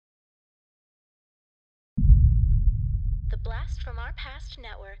The Blast from Our Past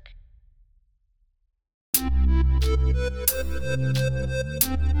Network.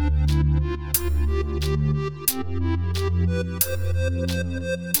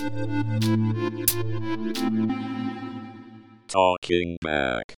 Talking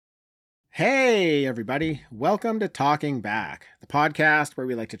Back. Hey, everybody. Welcome to Talking Back, the podcast where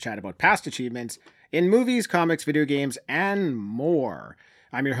we like to chat about past achievements in movies, comics, video games, and more.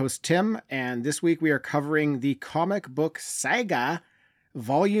 I'm your host, Tim, and this week we are covering the comic book saga,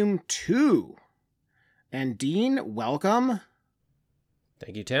 Volume 2. And Dean, welcome.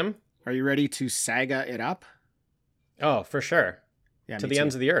 Thank you, Tim. Are you ready to saga it up? Oh, for sure. Yeah, to me the too.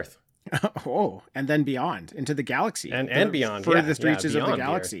 ends of the earth. Oh, and then beyond, into the galaxy. And The beyond, Furthest yeah, reaches of the beyond the Earth.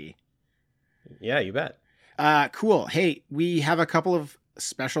 galaxy. Yeah, you bet. Cool. Hey, we have a couple of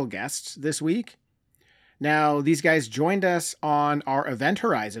special guests this week. Now, these guys joined us on our Event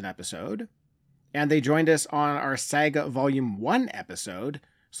Horizon episode, and they joined us on our Saga Volume 1 episode.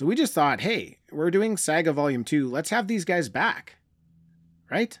 So we just thought, hey, we're doing Saga Volume 2. Let's have these guys back.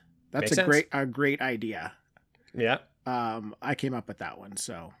 Right? That's Makes sense. a great idea. Yeah. I came up with that one,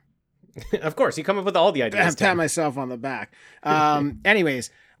 so Of course, you come up with all the I ideas, have to pat Tim. myself on the back. Anyways,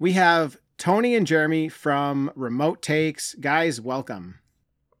 we have Tony and Jeremy from Remote Takes. Guys, welcome.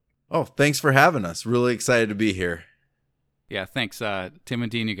 Oh, thanks for having us. Really excited to be here. Yeah, thanks. Tim and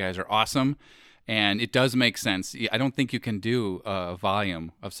Dean, you guys are awesome. And it does make sense. I don't think you can do a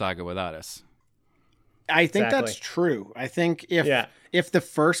volume of Saga without us. I think Exactly. that's true. I think if Yeah. the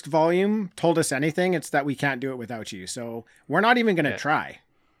first volume told us anything, it's that we can't do it without you. So we're not even going to Yeah. try.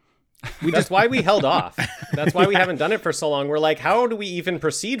 That's why we held off. That's why we haven't done it for so long. We're like, how do we even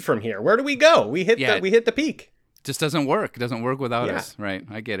proceed from here? Where do we go? We hit the peak. It just doesn't work. It doesn't work without Yeah. us. Right.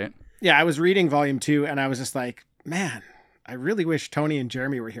 I get it. Yeah, I was reading Volume 2 and I was just like, man, I really wish Tony and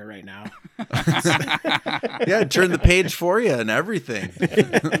Jeremy were here right now. Yeah, turn the page for you and everything.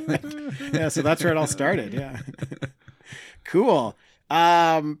 Yeah, so that's where it all started. Yeah. Cool.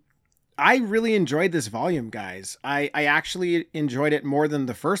 I really enjoyed this volume, guys. I actually enjoyed it more than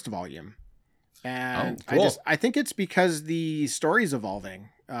the first volume. And Oh, cool. I think it's because the story's evolving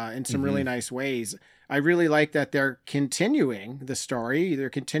in some really nice ways. I really like that they're continuing the story. They're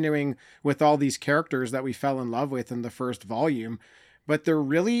continuing with all these characters that we fell in love with in the first volume, but they're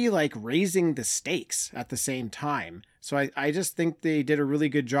really like raising the stakes at the same time. So I just think they did a really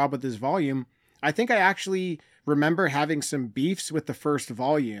good job with this volume. I think I actually remember having some beefs with the first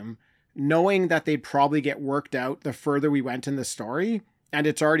volume, knowing that they'd probably get worked out the further we went in the story, and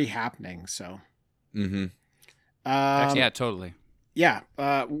it's already happening. So, Mm-hmm. Yeah, totally. yeah.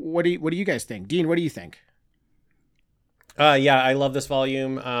 What do you guys think, Dean? What do you think? Yeah, I love this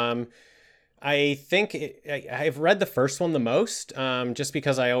volume. I think I've read the first one the most, just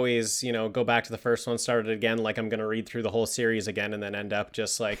because I always, go back to the first one, start it again, like I'm going to read through the whole series again, and then end up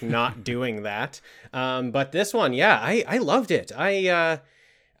just like not doing that. But this one, yeah, I loved it.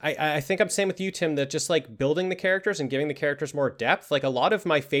 I think I'm same with you, Tim, that just like building the characters and giving the characters more depth. Like a lot of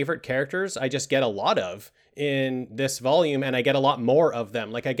my favorite characters, I just get a lot of in this volume, and I get a lot more of them.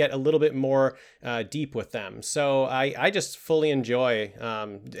 Like I get a little bit more deep with them. So I just fully enjoy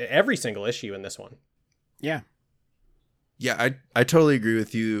every single issue in this one. Yeah. Yeah, I totally agree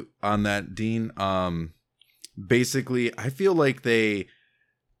with you on that, Dean. Basically, I feel like they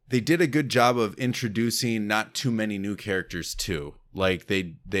did a good job of introducing not too many new characters too. Like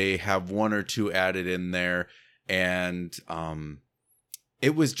they have one or two added in there, and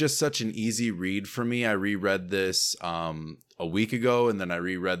it was just such an easy read for me. I reread this a week ago, and then I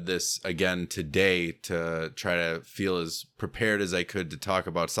reread this again today to try to feel as prepared as I could to talk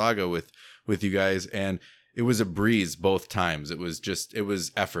about Saga with you guys. And it was a breeze both times. It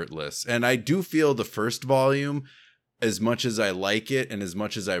was effortless. And I do feel the first volume, as much as I like it and as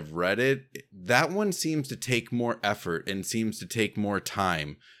much as I've read it, that one seems to take more effort and seems to take more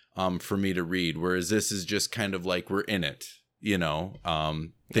time for me to read. Whereas this is just kind of like we're in it,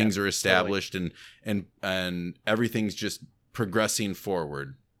 things are established, totally. and everything's just progressing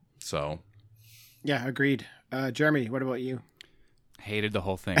forward. So, Yeah, agreed. Jeremy, what about you? Hated the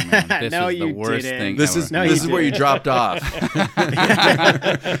whole thing, man. This No, is the you worst didn't. thing this ever. is No, this you is where you didn't. dropped off.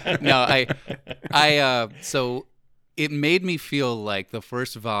 No, so it made me feel like the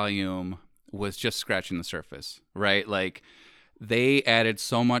first volume was just scratching the surface, right? Like they added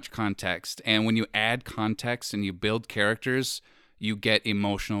so much context, and when you add context and you build characters, you get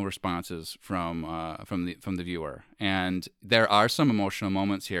emotional responses from the viewer. And there are some emotional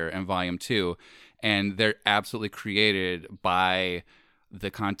moments here in volume 2, and they're absolutely created by the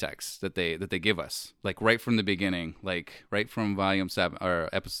context that they give us, like right from the beginning, like right from volume 7 or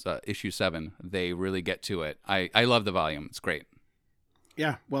issue 7, they really get to it. I love the volume. It's great.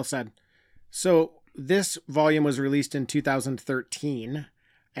 Yeah, well said. So this volume was released in 2013,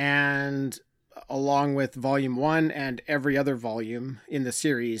 and along with volume 1 and every other volume in the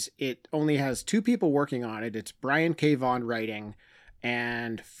series, it only has 2 people working on it. It's Brian K. Vaughan writing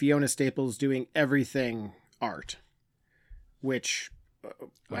and Fiona Staples doing everything art, which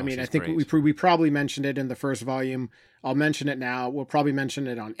I mean, I think we probably mentioned it in the first volume. I'll mention it now. We'll probably mention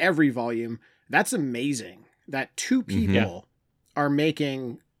it on every volume. That's amazing that 2 people are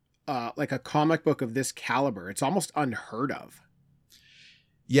making like a comic book of this caliber. It's almost unheard of.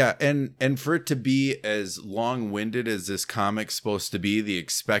 Yeah, and for it to be as long-winded as this comic's supposed to be, the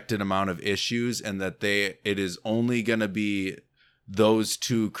expected amount of issues, and that it is only going to be those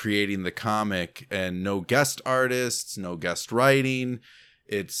 2 creating the comic and no guest artists, no guest writing.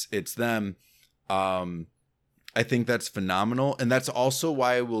 It's them. I think that's phenomenal. And that's also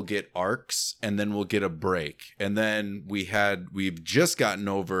why we'll get arcs and then we'll get a break. And then we've just gotten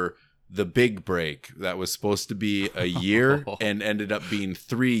over the big break that was supposed to be a year and ended up being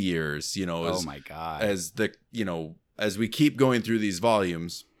 3 years, oh my God. As we keep going through these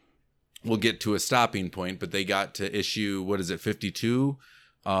volumes, we'll get to a stopping point, but they got to issue, 52?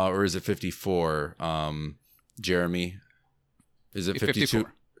 Or is it 54? Jeremy, is it 52?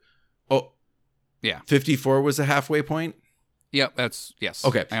 54. Oh, yeah. 54 was the halfway point? Yep, yes.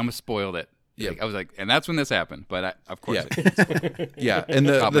 Okay. I almost spoiled it. Yeah. I was like, and that's when this happened, but of course Yeah. it did. Yeah, and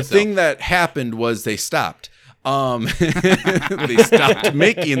the thing that happened was they stopped. They stopped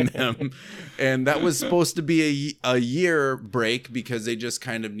making them, and that was supposed to be a year break because they just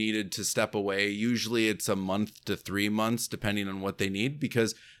kind of needed to step away. Usually it's a month to 3 months, depending on what they need,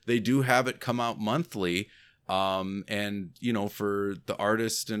 because they do have it come out monthly. And for the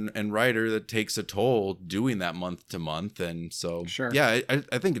artist and writer, that takes a toll doing that month to month. And so, Sure. Yeah,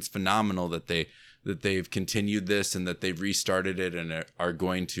 I think it's phenomenal that they've continued this and that they've restarted it and are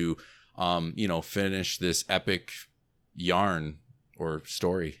going to, finish this epic yarn or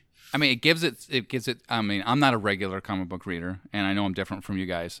story. I mean, it gives it, I mean, I'm not a regular comic book reader, and I know I'm different from you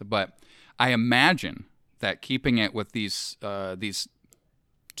guys, but I imagine that keeping it with these 2-3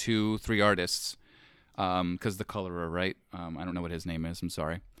 artists, because the colorer, right? I don't know what his name is. I'm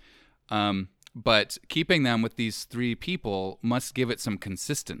sorry. But keeping them with these 3 people must give it some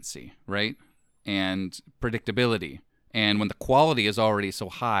consistency, right? And predictability. And when the quality is already so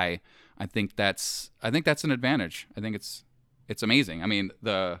high, I think that's an advantage. I think it's amazing. I mean,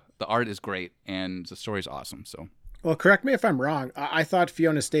 the art is great and the story is awesome. So, Well, correct me if I'm wrong. I thought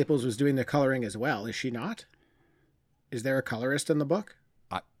Fiona Staples was doing the coloring as well. Is she not? Is there a colorist in the book?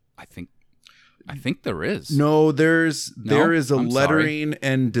 I think there is. No, there is a I'm lettering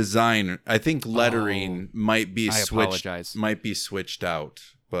and design. I think lettering might be apologize. switched out,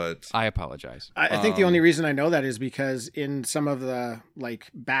 but I apologize. I think the only reason I know that is because in some of the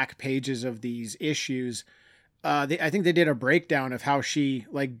back pages of these issues, I think they did a breakdown of how she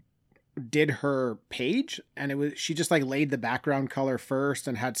did her page, and she just laid the background color first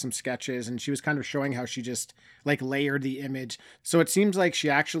and had some sketches, and she was kind of showing how she just layered the image. So it seems like she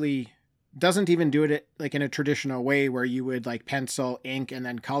actually doesn't even do it in a traditional way where you would pencil, ink, and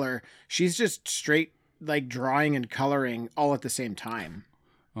then color. She's just straight drawing and coloring all at the same time.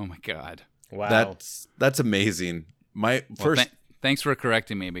 Oh my God. Wow. That's amazing. Thanks for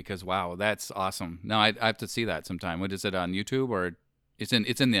correcting me, because wow, that's awesome. No, I have to see that sometime. What is it, on YouTube, or it's in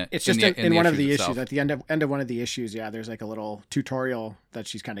the? It's just in one of the itself. issues at the end of one of the issues. Yeah, there's a little tutorial that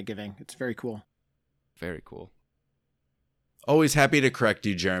she's kind of giving. It's very cool. Very cool. Always happy to correct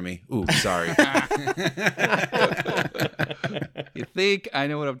you, Jeremy. Ooh, sorry. You think I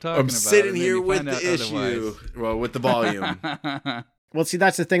know what I'm talking about? I'm sitting and then here you with find the out issue. otherwise. Well, with the volume. Well, see,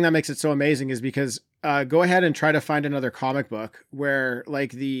 that's the thing that makes it so amazing, is because go ahead and try to find another comic book where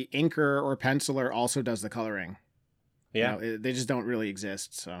the inker or penciler also does the coloring. Yeah. They just don't really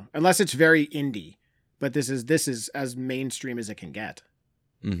exist. So unless it's very indie, but this is as mainstream as it can get.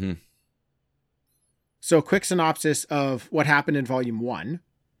 Mm-hmm. So quick synopsis of what happened in volume 1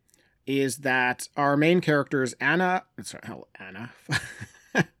 is that our main characters, Anna.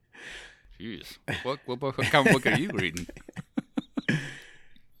 Jeez. What comic book are you reading?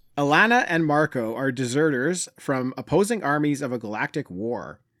 Alana and Marco are deserters from opposing armies of a galactic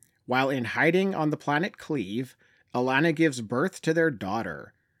war. While in hiding on the planet Cleve, Alana gives birth to their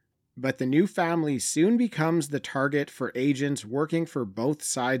daughter. But the new family soon becomes the target for agents working for both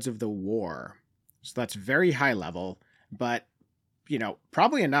sides of the war. So that's very high level, but,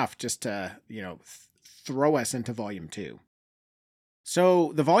 probably enough just to, throw us into volume 2.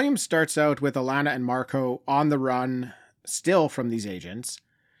 So the volume starts out with Alana and Marco on the run, still from these agents,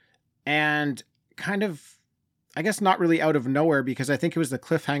 and kind of, I guess not really out of nowhere, because I think it was the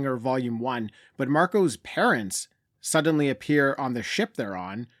cliffhanger of volume 1, but Marco's parents suddenly appear on the ship they're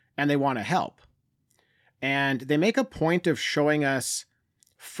on, and they want to help. And they make a point of showing us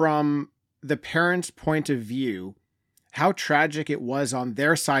from the parents' point of view how tragic it was on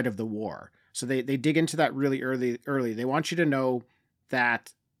their side of the war. So they dig into that really early. They want you to know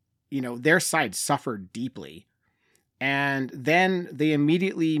that, their side suffered deeply. And then they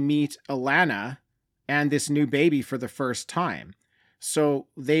immediately meet Alana and this new baby for the first time. So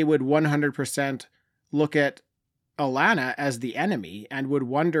they would 100% look at Alana as the enemy and would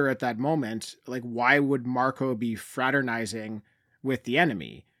wonder at that moment, like, why would Marco be fraternizing with the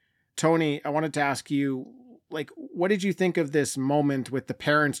enemy? Tony, I wanted to ask you, like, what did you think of this moment with the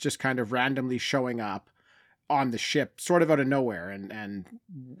parents just kind of randomly showing up on the ship, sort of out of nowhere, and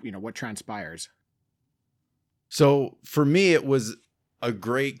what transpires? So for me, it was a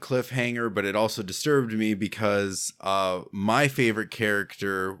great cliffhanger, but it also disturbed me because my favorite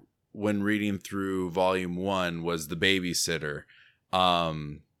character when reading through volume 1 was the babysitter.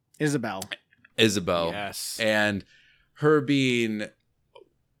 Isabel. Yes. And her being,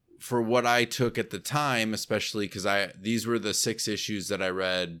 for what I took at the time, especially because these were the 6 issues that I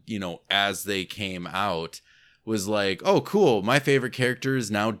read, as they came out, was like, oh, cool. My favorite character is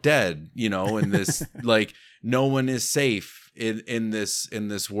now dead, and this, like, no one is safe in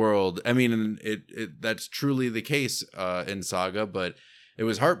this world. I mean, that's truly the case in Saga, but it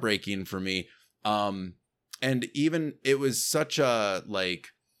was heartbreaking for me. And even it was such a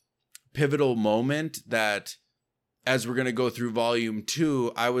pivotal moment that as we're going to go through volume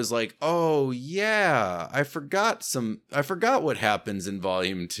 2, I was like, oh yeah, I forgot what happens in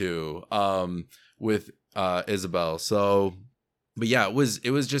volume 2 with Isabel. So, but yeah, it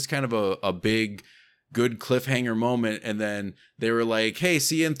was just kind of a big, good cliffhanger moment. And then they were like, hey,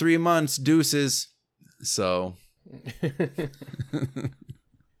 see you in 3 months, deuces. So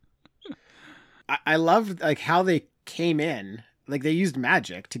I loved how they came in. Like, they used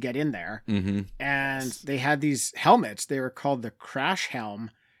magic to get in there, mm-hmm. and they had these helmets. They were called the Crash Helm,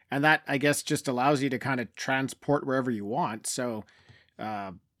 and that, I guess, just allows you to kind of transport wherever you want. So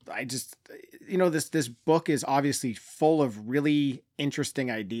I just, this book is obviously full of really interesting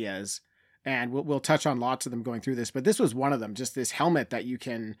ideas, and we'll touch on lots of them going through this, but this was one of them, just this helmet that you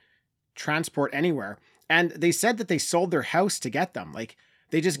can transport anywhere. And they said that they sold their house to get them. Like,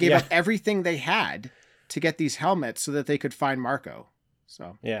 they just gave up everything they had to get these helmets so that they could find Marco.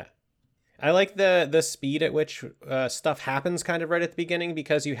 So yeah, I like the speed at which stuff happens kind of right at the beginning,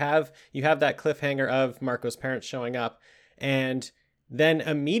 because you have that cliffhanger of Marco's parents showing up, and then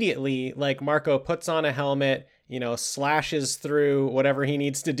immediately, like, Marco puts on a helmet, slashes through whatever he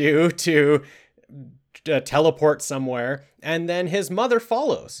needs to do to teleport somewhere, and then his mother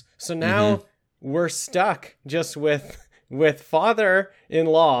follows. So now we're stuck just with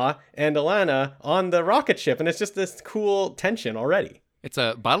father-in-law and Alana on the rocket ship, and it's just this cool tension already. It's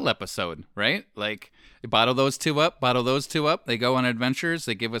a bottle episode, right? Like, they bottle those two up, they go on adventures,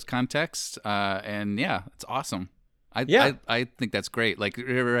 they give us context, and yeah, it's awesome. I think that's great. Like,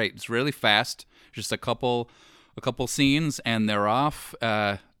 you're right, it's really fast, just a couple scenes, and they're off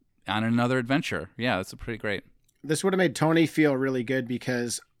on another adventure. Yeah, that's pretty great. This would have made Tony feel really good,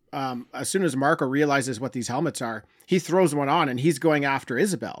 because as soon as Marco realizes what these helmets are, he throws one on and he's going after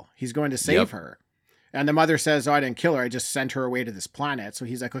Isabel. He's going to save her. And the mother says, oh, I didn't kill her. I just sent her away to this planet. So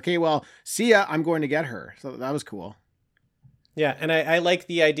he's like, okay, well, see ya. I'm going to get her. So that was cool. Yeah. And I like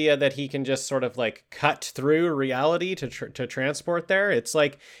the idea that he can just sort of like cut through reality to transport there. It's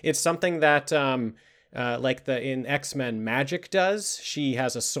like, it's something that, in X-Men Magic does. She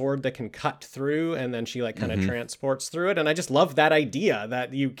has a sword that can cut through, and then she kind of transports through it. And I just love that idea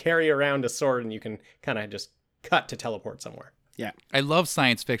that you carry around a sword and you can kind of just cut to teleport somewhere. Yeah. I love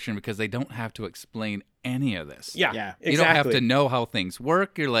science fiction because they don't have to explain any of this. Yeah. Exactly. You don't have to know how things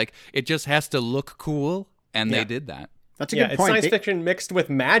work. You're like, it just has to look cool, and they did that. That's a good point. It's science fiction mixed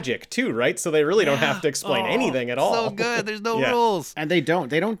with magic too, right? So they really don't have to explain anything at all. So good. There's no rules. And they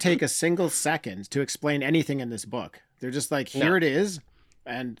don't take a single second to explain anything in this book. They're just like, here it is.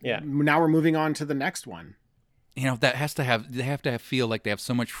 And now we're moving on to the next one. They have to feel like they have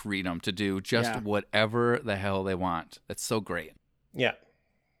so much freedom to do just whatever the hell they want. That's so great. Yeah.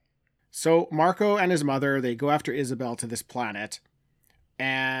 So Marco and his mother, they go after Isabel to this planet,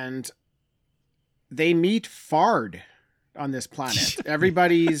 and they meet Fard on this planet.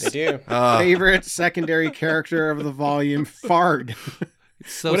 Everybody's favorite secondary character of the volume, Fard.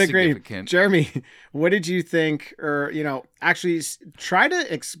 It's so What a great significant. Jeremy. What did you think? Or actually try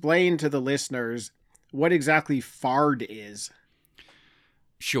to explain to the listeners what exactly Fard is.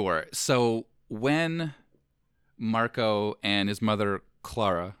 Sure. So when Marco and his mother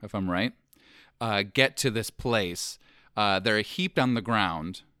Clara, if I'm right, get to this place, they're heaped on the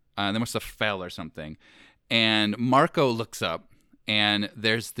ground. They must have fell or something. And Marco looks up, and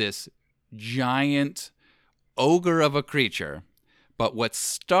there's this giant ogre of a creature. But what's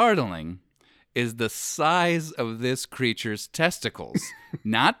startling is the size of this creature's testicles.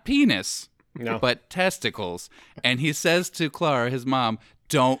 Not penis, No. but testicles. And he says to Clara, his mom,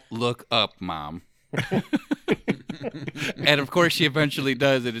 "Don't look up, Mom." And of course she eventually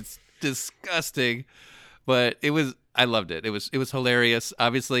does, and it's disgusting. But I loved it. It was hilarious.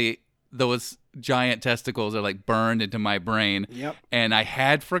 Obviously, those giant testicles are like burned into my brain. Yep. And I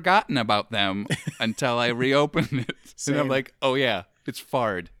had forgotten about them until I reopened it. And I'm Same. like, oh yeah, it's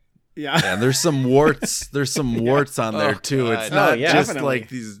Fard. Yeah. And there's some warts. There's some warts on there Oh, too. It's God. not yeah. just Definitely. like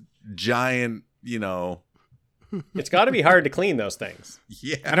these giant, It's got to be hard to clean those things.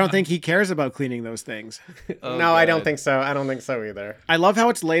 yeah. I don't think he cares about cleaning those things. Oh, No, I don't God. think so. I don't think so either. I love how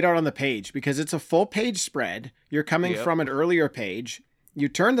it's laid out on the page because it's a full page spread. You're coming Yep. from an earlier page. You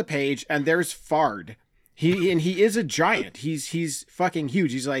turn the page and there's Fard. He is a giant. He's fucking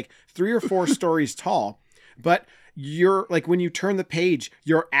huge. He's like 3 or 4 stories tall. But you're like when you turn the page,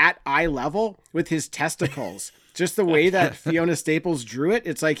 you're at eye level with his testicles. Just the way that Fiona Staples drew it,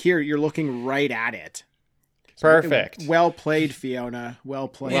 it's like here you're looking right at it. Perfect. Well played, Fiona. Well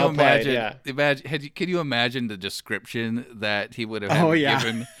played. Well played, Can you imagine the description that he would have Oh, yeah.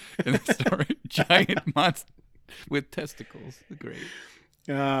 given in the story? Giant monster with testicles. Great.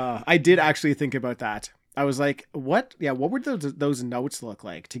 I did actually think about that. I was like, what? Yeah, what would those notes look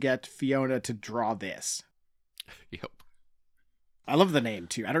like to get Fiona to draw this? Yep. I love the name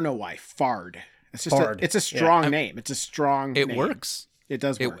too. I don't know why. Fard. It's just Fard. it's a strong Yeah. name. It's a strong It name. works. It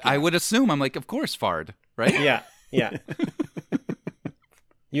does work. I yeah. would assume. I'm like, of course, Fard, right? Yeah. Yeah.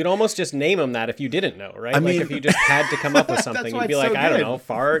 You'd almost just name him that if you didn't know, right? I Like mean- if you just had to come up with something, why you'd be it's like, so I don't good. know,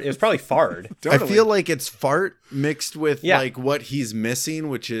 Fard. It was probably Fard. I Totally. feel like it's fart mixed with Yeah. like what he's missing,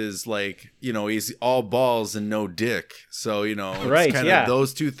 which is like, he's all balls and no dick. So, it's Right, kind yeah. of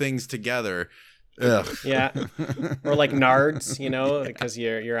those two things together. Ugh. Yeah. Or like nards, because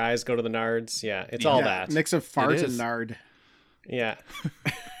your eyes go to the nards. Yeah. It's all Yeah, that. mix of fart and is. nard. Yeah.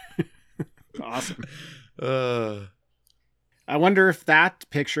 Awesome. Uh, I wonder if that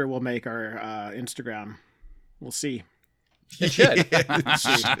picture will make our Instagram. We'll see. It should.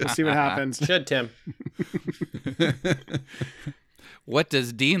 We'll see what happens. Should, Tim. What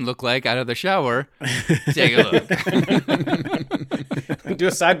does Dean look like out of the shower? Take a look. Do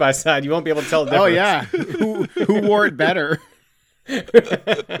a side by side. You won't be able to tell the Oh difference. yeah, who wore it better?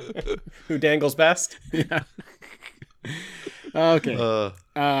 Who dangles best? Okay. uh,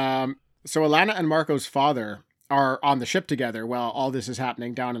 So Alana and Marco's father are on the ship together while all this is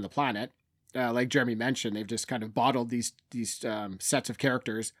happening down in the planet. Like Jeremy mentioned, they've just kind of bottled these sets of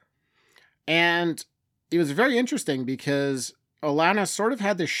characters. And it was very interesting because Alana sort of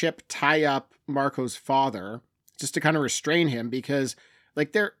had the ship tie up Marco's father just to kind of restrain him because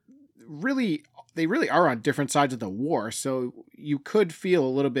like they really are on different sides of the war. So you could feel a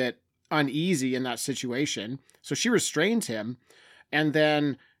little bit uneasy in that situation. So she restrains him. And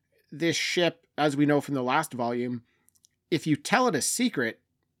then this ship, as we know from the last volume, if you tell it a secret,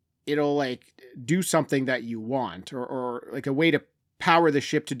 it'll like do something that you want, or like a way to power the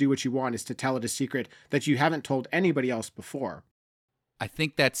ship to do what you want is to tell it a secret that you haven't told anybody else before. I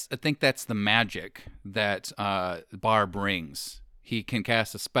think that's the magic that Bar brings. He can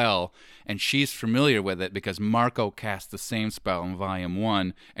cast a spell, and she's familiar with it because Marco cast the same spell in Volume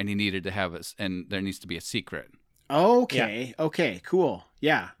 1, and he needed to have and there needs to be a secret. Okay. Okay, cool.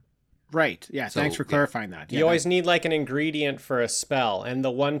 Yeah. Right. Yeah. So, Thanks for yeah. clarifying that. You always need like an ingredient for a spell, and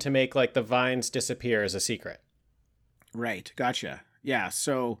the one to make like the vines disappear is a secret. Right. Gotcha. Yeah.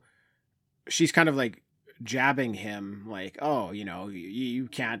 So she's kind of like jabbing him like, oh, you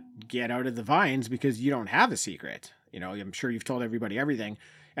can't get out of the vines because you don't have a secret. I'm sure you've told everybody everything.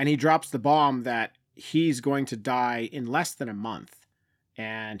 And he drops the bomb that he's going to die in less than a month.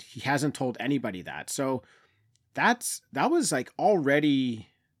 And he hasn't told anybody that. So that was like already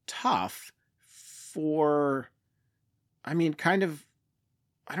tough for, kind of,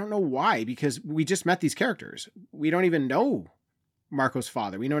 I don't know why, because we just met these characters. We don't even know Marco's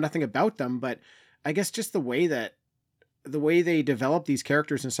father. We know nothing about them, but I guess just the way they develop these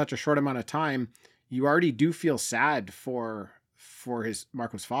characters in such a short amount of time, you already do feel sad for his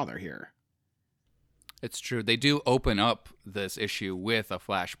Marco's father here. It's true. They do open up this issue with a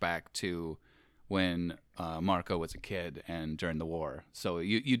flashback to when Marco was a kid and during the war. So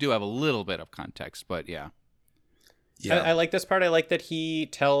you do have a little bit of context, but yeah. Yeah. I like this part. I like that he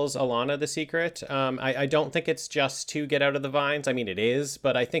tells Alana the secret. I don't think it's just to get out of the vines. I mean, it is,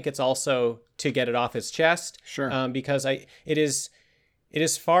 but I think it's also to get it off his chest. Sure. Because it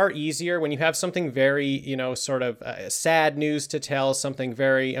is far easier when you have something very, sort of sad news to tell, something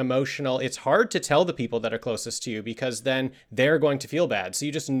very emotional. It's hard to tell the people that are closest to you because then they're going to feel bad. So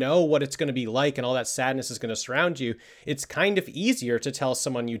you just know what it's going to be like and all that sadness is going to surround you. It's kind of easier to tell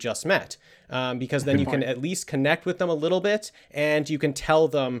someone you just met because then you can at least connect with them a little bit and you can tell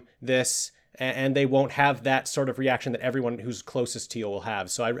them this and they won't have that sort of reaction that everyone who's closest to you will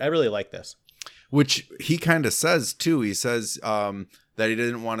have. So I really like this. Which he kind of says too. He says that he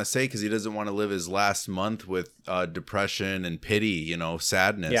didn't want to say because he doesn't want to live his last month with depression and pity,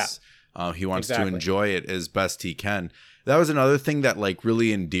 sadness. Yeah. He wants to enjoy it as best he can. That was another thing that like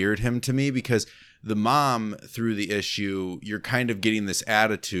really endeared him to me because the mom through the issue, you're kind of getting this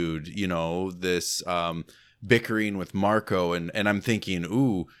attitude, this bickering with Marco. And I'm thinking,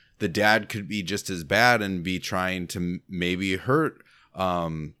 ooh, the dad could be just as bad and be trying to maybe hurt,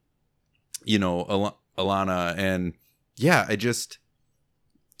 Alana. And yeah, I just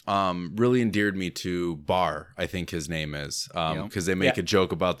really endeared me to Bar, I think his name is, because they make a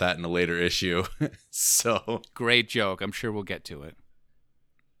joke about that in a later issue. So great joke. I'm sure we'll get to it.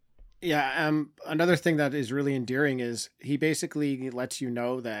 Yeah. Another thing that is really endearing is he basically lets you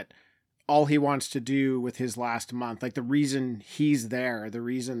know that all he wants to do with his last month, like the reason he's there, the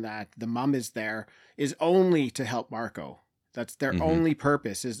reason that the mom is there is only to help Marco. That's their only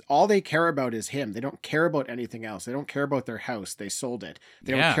purpose. Is all they care about is him. They don't care about anything else. They don't care about their house. They sold it.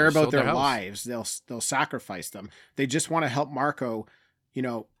 They don't care about their lives. They'll sacrifice them. They just want to help Marco,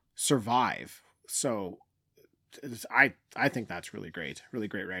 survive. So I think that's really great. Really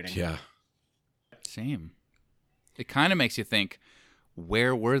great writing. Yeah. Same. It kind of makes you think,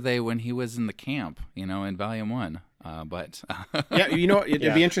 where were they when he was in the camp, in Volume 1? But yeah,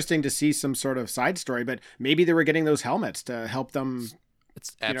 it'd be interesting to see some sort of side story, but maybe they were getting those helmets to help them.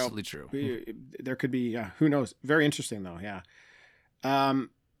 It's absolutely true. There could be, who knows? Very interesting though. Yeah.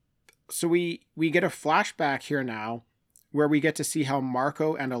 So we get a flashback here now where we get to see how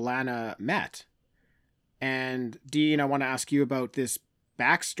Marco and Alana met. And Dean, I want to ask you about this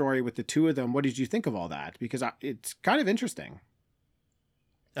backstory with the two of them. What did you think of all that? Because it's kind of interesting.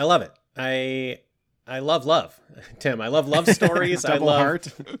 I love it. I love, Tim. I love stories. Double heart.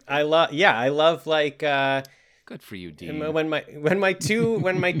 I love like good for you, Dean. When my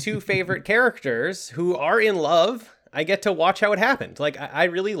two favorite characters who are in love, I get to watch how it happened. Like I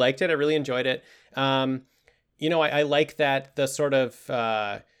really liked it. I really enjoyed it. I like that the sort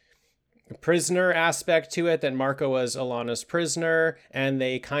of prisoner aspect to it, that Marco was Alana's prisoner, and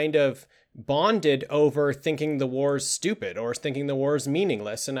they kind of bonded over thinking the war's stupid or thinking the war's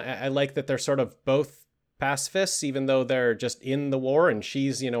meaningless. And I like that they're sort of both pacifists, even though they're just in the war and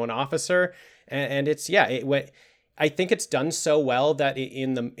she's, an officer. And it's, I think it's done so well that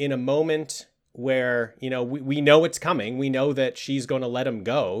in a moment where, we know it's coming, we know that she's going to let him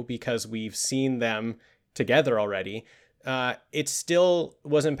go because we've seen them together already. It still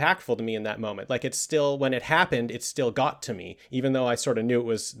was impactful to me in that moment. Like it's still, when it happened, it still got to me, even though I sort of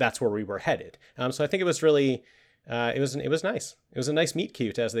knew that's where we were headed. So I think it was really, it was nice. It was a nice meet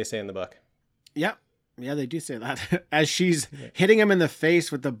cute, as they say in the book. Yeah. Yeah, they do say that. As she's hitting him in the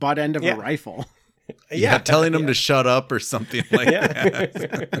face with the butt end of a rifle. Yeah, telling him to shut up or something like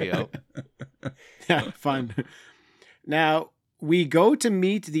that. Yeah, fun. Now, we go to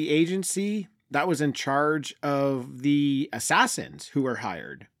meet the agency that was in charge of the assassins who were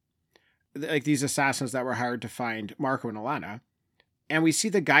hired. Like these assassins that were hired to find Marco and Alana. And we see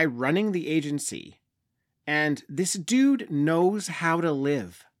the guy running the agency. And this dude knows how to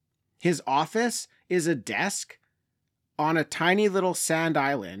live. His office is a desk on a tiny little sand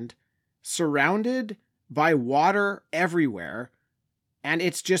island, surrounded by water everywhere, and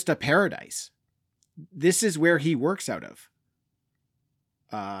it's just a paradise. This is where he works out of.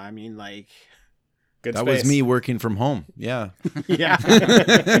 Good that space. Was me working from home. Yeah. Yeah.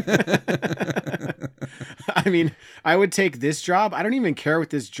 I would take this job. I don't even care what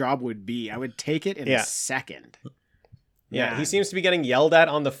this job would be. I would take it in a second. Yeah, he seems to be getting yelled at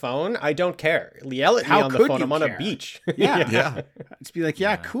on the phone. I don't care. Yell at me on the phone. I'm on a beach. Yeah. Just be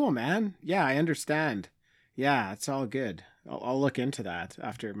like, cool, man. Yeah, I understand. Yeah, it's all good. I'll look into that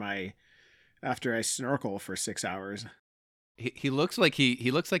after I snorkel for 6 hours. He looks like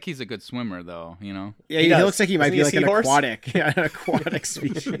he looks like he's a good swimmer, though. You know. Yeah, He he does. looks like he might Isn't be he a like an seahorse? aquatic, yeah, an aquatic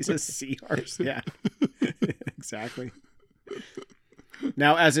species, a seahorse. Yeah, exactly.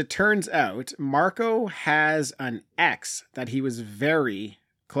 Now, as it turns out, Marco has an ex that he was very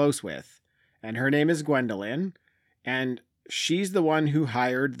close with, and her name is Gwendolyn, and she's the one who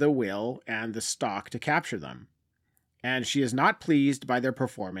hired the Will and the Stalk to capture them. And she is not pleased by their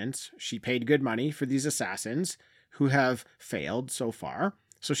performance. She paid good money for these assassins who have failed so far.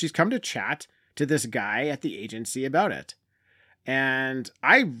 So she's come to chat to this guy at the agency about it. And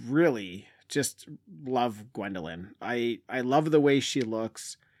I really just love Gwendolyn. I love the way she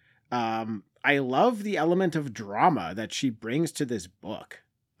looks. I love the element of drama that she brings to this book.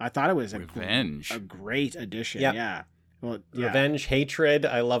 I thought it was Revenge. a great addition. Yeah. Yeah. Well, yeah. Revenge, hatred.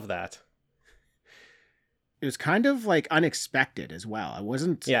 I love that. It was kind of like unexpected as well. I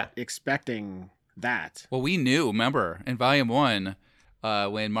wasn't expecting that. Well, we knew. Remember in Volume 1,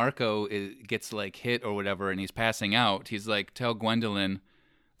 when Marco gets like hit or whatever, and he's passing out, he's like, "Tell Gwendolyn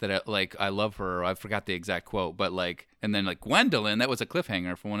that I love her." Or I forgot the exact quote, but like, and then like Gwendolyn, that was a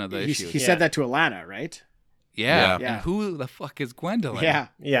cliffhanger for one of the issues. He said that to Alana, right? Yeah. Yeah. And who the fuck is Gwendolyn? Yeah.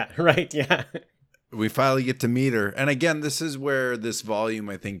 Yeah, right. Yeah. We finally get to meet her. And again, this is where this volume,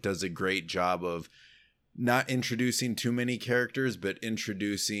 I think, does a great job of not introducing too many characters, but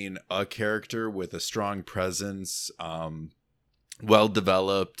introducing a character with a strong presence, well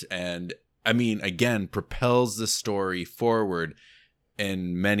developed, and I mean, again, propels the story forward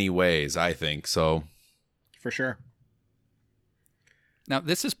in many ways, I think. So For sure. Now,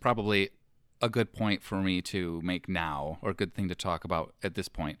 this is probably a good point for me to make now, or a good thing to talk about at this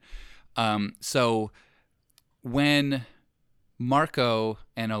point. So when Marco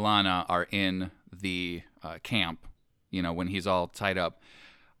and Alana are in the camp, you know, when he's all tied up,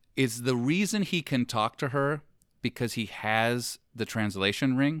 is the reason he can talk to her because he has the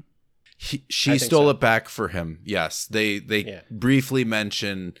translation ring? she think stole so. it back for him. Yes. They briefly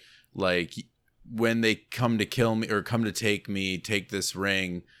mention, like, when they come to kill me or come to take me, take this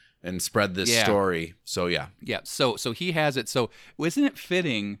ring and spread this story. So yeah. Yeah. So he has it. So isn't it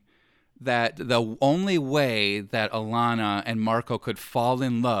fitting that the only way that Alana and Marco could fall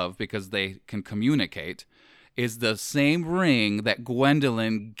in love because they can communicate is the same ring that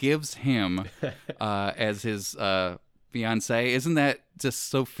Gwendolyn gives him as his fiance? Isn't that just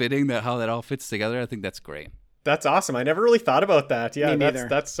so fitting that how that all fits together? I think that's great. That's awesome. I never really thought about that. Yeah, Me neither.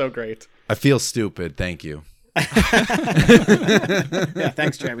 that's so great. I feel stupid. Thank you. Yeah,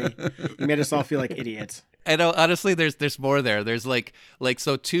 thanks, Jeremy. You made us all feel like idiots. And honestly, there's more there. There's like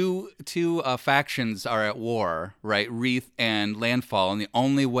so two factions are at war, right? Wreath and Landfall, and the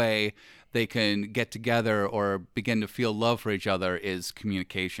only way they can get together or begin to feel love for each other is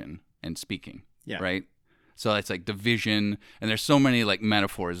communication and speaking. Yeah. Right. So it's like division, and there's so many like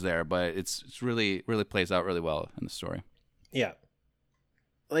metaphors there, but it's really plays out really well in the story. Yeah.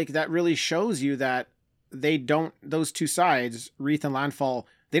 Like, that really shows you that those two sides, Wreath and Landfall,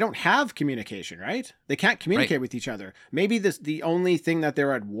 they don't have communication, right? They can't communicate with each other. Maybe the only thing that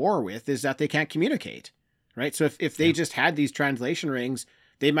they're at war with is that they can't communicate, right? So if they just had these translation rings,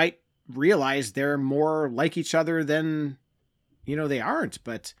 they might realize they're more like each other than, they aren't,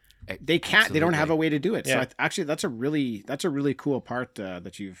 but they can't. Absolutely. They don't have a way to do it. Yeah. So actually, that's a really cool part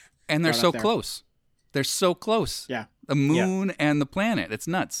that you've. And they're brought so up there. close. They're so close. Yeah. The moon and the planet. It's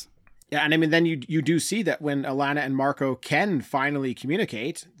nuts. Yeah, and I mean, then you do see that when Alana and Marco can finally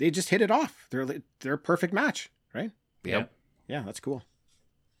communicate, they just hit it off. They're a perfect match, right? Yep. Yeah, that's cool.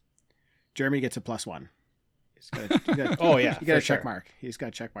 Jeremy gets a +1. You got Oh, yeah, you got a for check sure. mark. He's got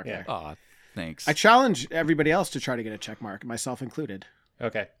a check mark Yeah. there. Aw, thanks. I challenge everybody else to try to get a check mark, myself included.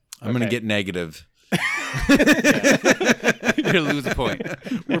 Okay. I'm going to get negative. You're gonna lose a point.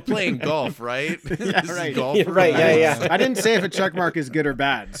 We're playing golf, right? Yeah, This is right. golf Yeah, for right, guys. yeah. I didn't say if a check mark is good or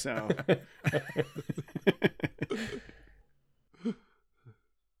bad, so.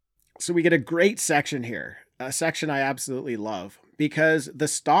 So we get a great section here, a section I absolutely love, because the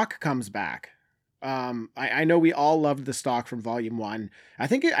Stalk comes back. I know we all loved the Stalk from Volume 1. I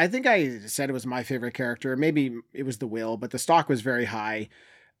think I said it was my favorite character. Maybe it was the Will, but the Stalk was very high.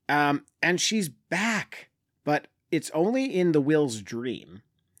 And she's back, but it's only in the Will's dream.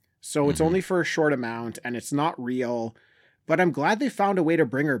 So it's only for a short amount, and it's not real. But I'm glad they found a way to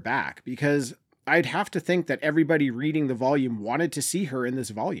bring her back, because I'd have to think that everybody reading the volume wanted to see her in this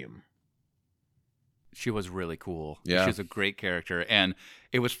volume. She was really cool. Yeah. She was a great character. And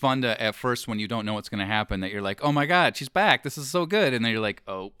it was fun to, at first, when you don't know what's going to happen, that you're like, oh my God, she's back. This is so good. And then you're like,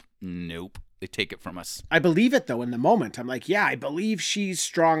 oh, nope. They take it from us. I believe it, though, in the moment. I'm like, yeah, I believe she's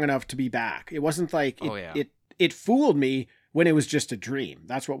strong enough to be back. It wasn't like, it fooled me, when it was just a dream.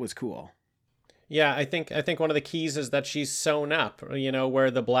 That's what was cool. Yeah, I think one of the keys is that she's sewn up, where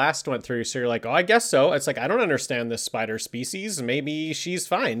the blast went through. So you're like, oh, I guess so. It's like, I don't understand this spider species. Maybe she's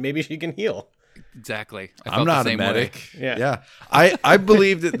fine. Maybe she can heal. Exactly. I'm not a medic. Yeah. Yeah. I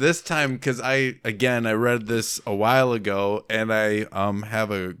believed it this time because I read this a while ago and I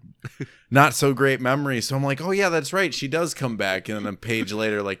have a not so great memory. So I'm like, oh yeah, that's right. She does come back. And then a page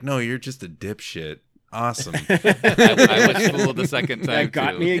later, like, no, you're just a dipshit. Awesome. I was fooled the second time. That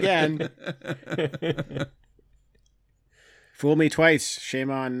got me again. Fool me twice.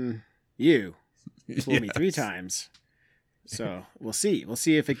 Shame on you. Fool me 3 times. So we'll see. We'll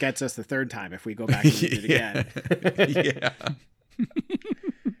see if it gets us the 3rd time if we go back and read it again. Yeah.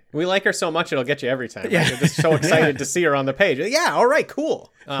 We like her so much, it'll get you every time. Yeah. Right? You're just so excited to see her on the page. Yeah, all right,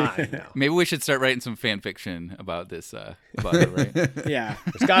 cool. I know. Maybe we should start writing some fan fiction about this. About it, right? Yeah.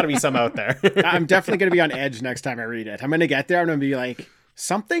 There's got to be some out there. I'm definitely going to be on edge next time I read it. I'm going to get there. I'm going to be like,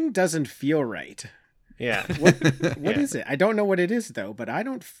 something doesn't feel right. Yeah. What is it? I don't know what it is, though, but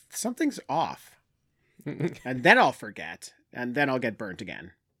something's off. And then I'll forget. And then I'll get burnt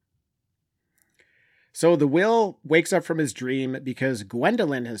again. So the Will wakes up from his dream because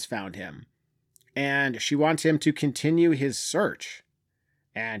Gwendolyn has found him. And she wants him to continue his search.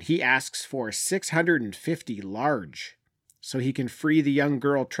 And he asks for 650 large so he can free the young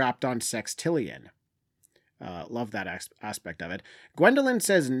girl trapped on Sextillion. Love that aspect of it. Gwendolyn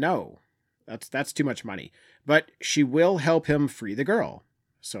says no. That's too much money. But she will help him free the girl.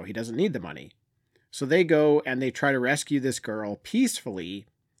 So he doesn't need the money. So they go and they try to rescue this girl peacefully,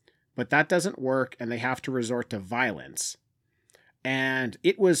 but that doesn't work and they have to resort to violence. And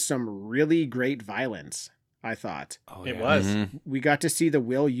it was some really great violence, I thought. Oh, It was. Mm-hmm. We got to see the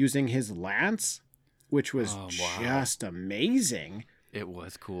Will using his lance, which was Oh, wow. just amazing. It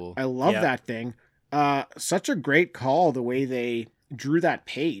was cool. I love Yeah. that thing. Such a great call the way they drew that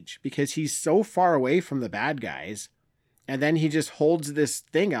page because he's so far away from the bad guys. And then he just holds this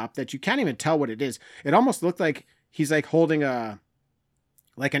thing up that you can't even tell what it is. It almost looked like he's like holding an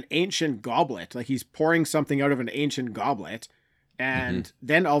ancient goblet. Like he's pouring something out of an ancient goblet. And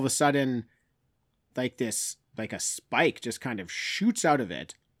then all of a sudden, like a spike just kind of shoots out of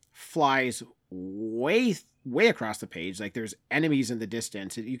it, flies way across the page. Like there's enemies in the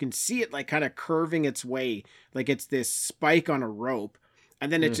distance. You can see it like kind of curving its way. Like it's this spike on a rope.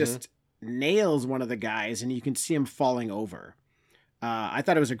 And then it just nails one of the guys and you can see him falling over. I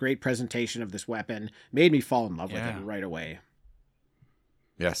thought it was a great presentation of this weapon. Made me fall in love with it right away.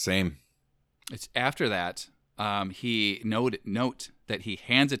 Yeah, same. It's after that, he note that he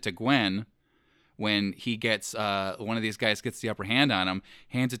hands it to Gwen when he gets one of these guys gets the upper hand on him,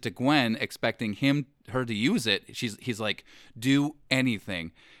 hands it to Gwen, expecting her to use it. He's like, do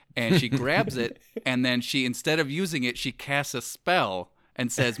anything. And she grabs it, and then instead of using it, she casts a spell and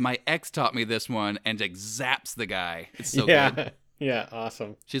says, my ex taught me this one, and like zaps the guy. It's so good. Yeah,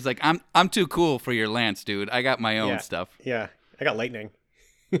 awesome. She's like, I'm too cool for your lance, dude. I got my own stuff. Yeah, I got lightning.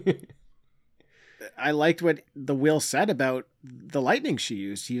 I liked what the Will said about the lightning she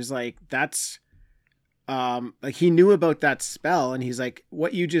used. He was like, that's like he knew about that spell, and he's like,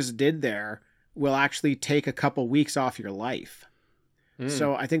 what you just did there will actually take a couple weeks off your life.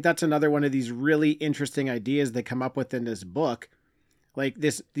 So I think that's another one of these really interesting ideas they come up with in this book. Like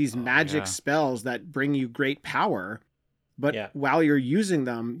these magic spells that bring you great power, but while you're using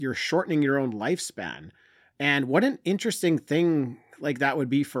them, you're shortening your own lifespan. And what an interesting thing like that would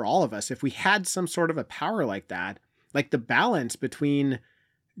be for all of us if we had some sort of a power like that, like the balance between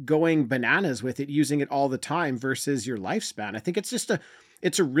going bananas with it, using it all the time versus your lifespan. I think it's just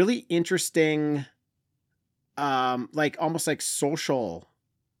it's a really interesting, like almost like social,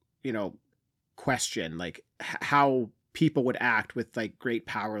 question, like how people would act with like great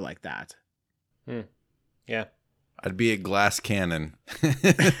power like that. Yeah. I'd be a glass cannon. Hell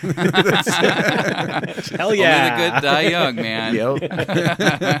yeah. Only the good die young, man. Yep.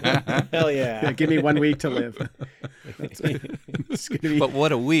 Hell yeah. Give me 1 week to live. It's gonna be, But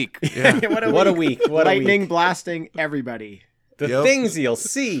what a week. Yeah. What a week. What a lightning week. blasting everybody. The Yep. things you'll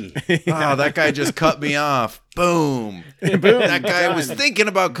see. Oh, that guy just cut me off. Boom. Boom. That guy was done. thinking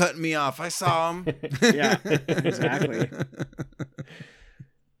about cutting me off. I saw him. Yeah, exactly.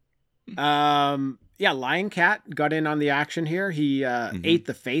 Yeah, Lion Cat got in on the action here. He ate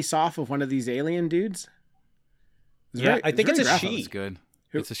the face off of one of these alien dudes. Yeah, I think it's a she. It's good.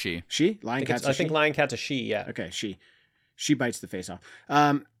 Who? It's a she. She? Lion Cat's I a think she? Lion Cat's a she, yeah. Okay, she bites the face off.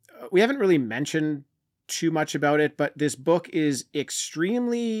 We haven't really mentioned too much about it, but this book is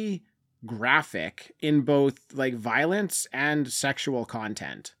extremely graphic in both like violence and sexual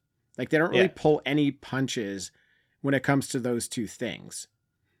content. Like they don't really pull any punches when it comes to those two things,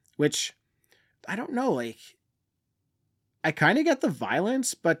 which I don't know, like I kind of get the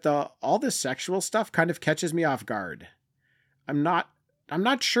violence, but all the sexual stuff kind of catches me off guard. I'm not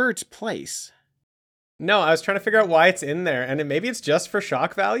sure its place. No, I was trying to figure out why it's in there, and maybe it's just for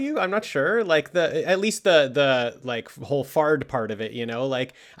shock value. I'm not sure. Like at least the like whole fard part of it, you know.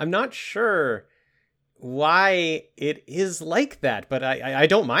 Like I'm not sure why it is like that, but I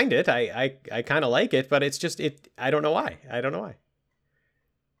don't mind it. I kind of like it, but it's just I don't know why. I don't know why.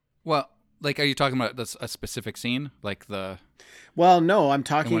 Well, like, are you talking about a specific scene, like the? Well, no, I'm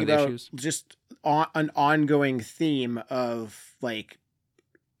talking about issues? just an ongoing theme of like,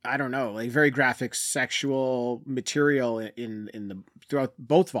 I don't know, like very graphic sexual material in the throughout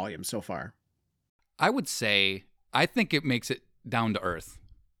both volumes so far. I would say I think it makes it down to earth.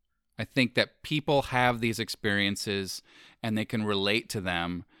 I think that people have these experiences and they can relate to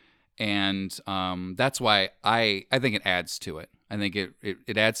them, and that's why I think it adds to it. I think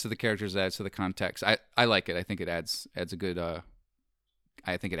it adds to the characters, it adds to the context. I like it. I think it adds a good.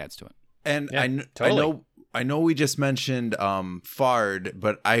 I think it adds to it. And Yeah, totally. I know we just mentioned fard,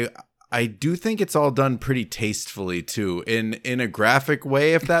 but I do think it's all done pretty tastefully too, in a graphic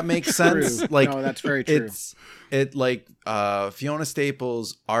way, if that makes sense. True. Like, no, that's very true. Fiona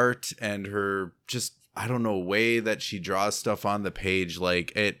Staples' art and her just, I don't know, way that she draws stuff on the page,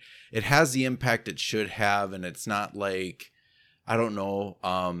 like it has the impact it should have, and it's not like, I don't know,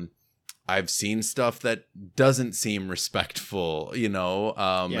 I've seen stuff that doesn't seem respectful, you know,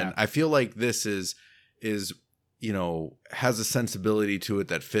 and I feel like this is you know, has a sensibility to it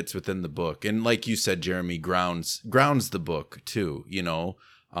that fits within the book, and like you said, Jeremy, grounds the book too, you know.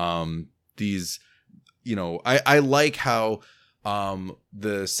 These, you know, I like how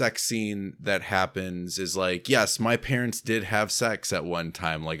the sex scene that happens is like, yes, my parents did have sex at one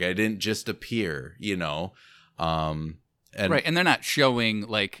time, like I didn't just appear, you know. And right, and they're not showing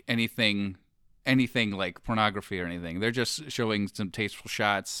like anything like pornography or anything. They're just showing some tasteful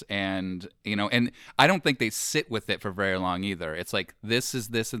shots, and you know, and I don't think they sit with it for very long either. It's like, this is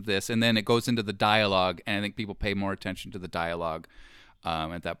this and this, and then it goes into the dialogue, and I think people pay more attention to the dialogue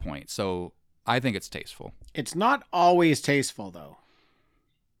at that point. So I think it's tasteful. It's not always tasteful though.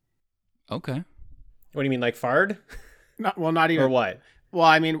 Okay. What do you mean, like fard? Not even. Or what? Well,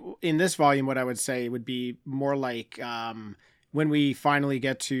 I mean, in this volume, what I would say would be more like when we finally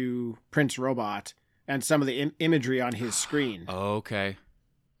get to Prince Robot and some of the imagery on his screen. Okay.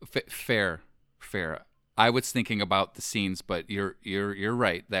 Fair. I was thinking about the scenes, but you're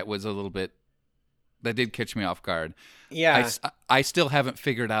right. That was a little bit. That did catch me off guard. Yeah. I still haven't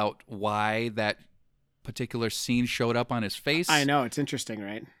figured out why that particular scene showed up on his face. I know, it's interesting,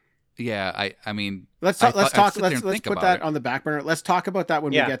 right? Yeah, I mean, let's put that on the back burner. Let's talk about that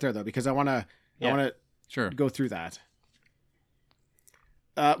when we get there, though, because I want to go through that.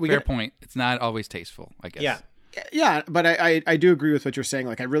 Fair point. It's not always tasteful, I guess. Yeah, but I do agree with what you're saying.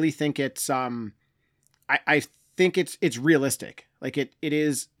 Like, I really think it's I think it's realistic. Like it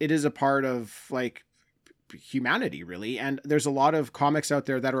is a part of like humanity, really. And there's a lot of comics out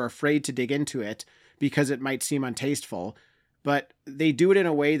there that are afraid to dig into it because it might seem untasteful. But they do it in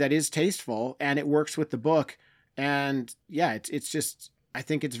a way that is tasteful, and it works with the book. And yeah, it's just, I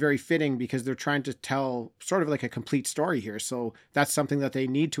think it's very fitting because they're trying to tell sort of like a complete story here. So that's something that they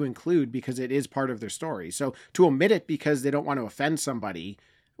need to include because it is part of their story. So to omit it because they don't want to offend somebody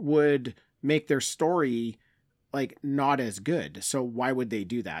would make their story like not as good. So why would they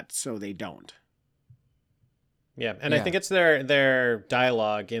do that? So they don't. Yeah, and I think it's their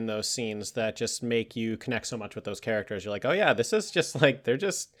dialogue in those scenes that just make you connect so much with those characters. You're like, oh yeah, this is just like, they're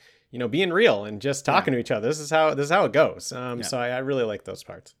just, you know, being real and just talking to each other. This is how it goes. So I really like those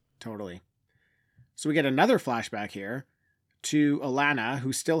parts. Totally. So we get another flashback here to Alana,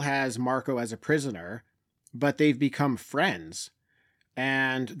 who still has Marco as a prisoner, but they've become friends.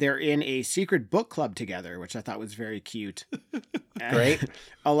 And they're in a secret book club together, which I thought was very cute. Great.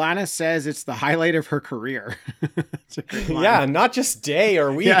 Alana says it's the highlight of her career. It's a great line. Yeah, not just day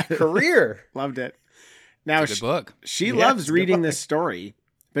or week, career. Loved it. Now, it's a good book. She loves reading this story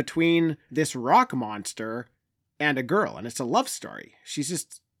between this rock monster and a girl, and it's a love story. She's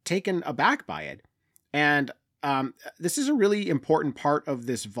just taken aback by it. And this is a really important part of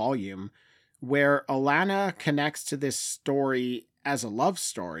this volume where Alana connects to this story as a love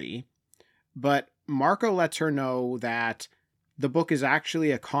story, but Marco lets her know that the book is actually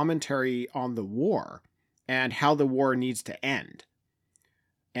a commentary on the war and how the war needs to end.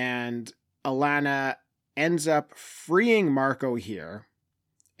 And Alana ends up freeing Marco here,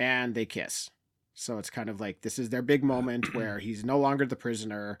 and they kiss. So it's kind of like this is their big moment where he's no longer the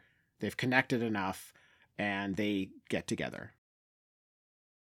prisoner. They've connected enough, and they get together.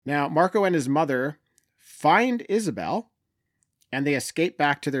 Now, Marco and his mother find Isabel, and they escape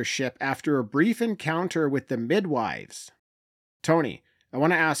back to their ship after a brief encounter with the midwives. Tony, I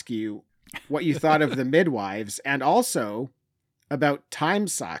want to ask you what you thought of the midwives, and also about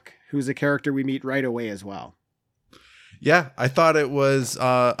Timesuck, who's a character we meet right away as well. Yeah, I thought it was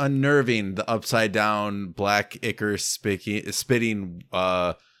unnerving, the upside down black ichor spitting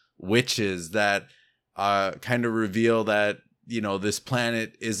witches that kind of reveal that, you know, this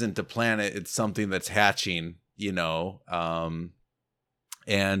planet isn't a planet, it's something that's hatching, you know.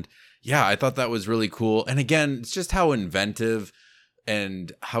 And yeah, I thought that was really cool. And again, it's just how inventive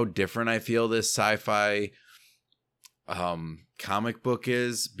and how different I feel this sci-fi comic book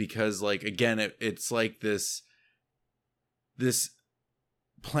is, because like, again, it's like this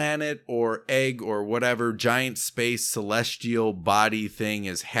planet or egg or whatever giant space celestial body thing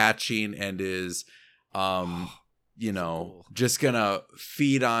is hatching and is you know, just gonna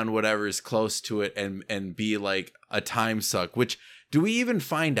feed on whatever is close to it and be like a time suck. Which, do we even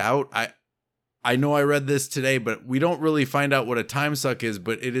find out? I know I read this today, but we don't really find out what a time suck is,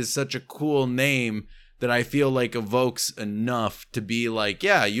 but it is such a cool name that I feel like evokes enough to be like,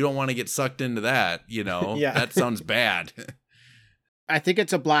 yeah, you don't want to get sucked into that, you know. Yeah. That sounds bad. I think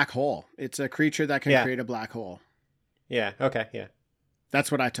it's a black hole. It's a creature that can create a black hole. Yeah. Okay. Yeah.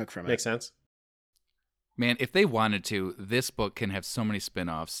 That's what I took from it. Makes sense. Man, if they wanted to, this book can have so many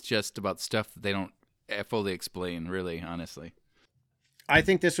spin-offs just about stuff that they don't fully explain, really, honestly. I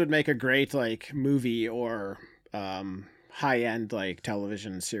think this would make a great like movie or high-end like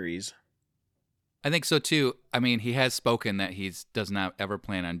television series. I think so too. I mean, he has spoken that he does not ever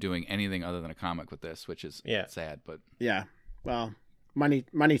plan on doing anything other than a comic with this, which is sad, but yeah. Well, money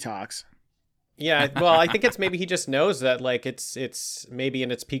talks. Yeah, well, I think it's maybe he just knows that like it's maybe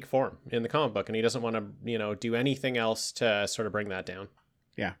in its peak form in the comic book, and he doesn't want to, you know, do anything else to sort of bring that down.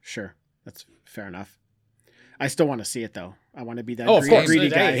 Yeah, sure. That's fair enough. I still want to see it though. I want to be that of course. greedy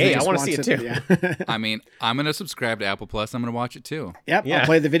guy. Hey, who I just want to see wants it too. Yeah. I mean, I'm going to subscribe to Apple Plus. I'm going to watch it too. Yep, Yeah. I'll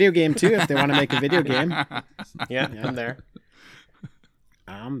play the video game too if they want to make a video game. Yeah, I'm there.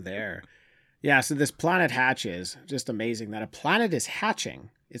 I'm there. Yeah, so this planet hatches. Just amazing that a planet is hatching.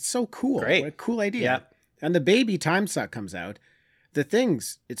 It's so cool. Great. What a cool idea. Yeah. And the baby Timesuck comes out. The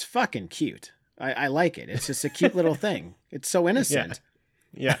thing's, it's fucking cute. I like it. It's just a cute little thing. It's so innocent.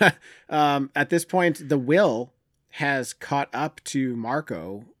 Yeah. At this point, the Will has caught up to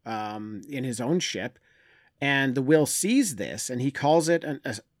Marco in his own ship, and the Will sees this, and he calls it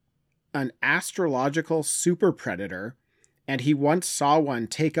an astrological super predator, and he once saw one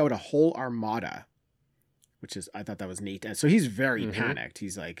take out a whole armada, which is, I thought that was neat. And so he's very panicked.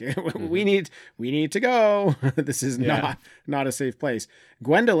 He's like, we need to go. This is not a safe place.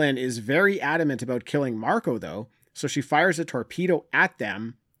 Gwendolyn is very adamant about killing Marco though, so she fires a torpedo at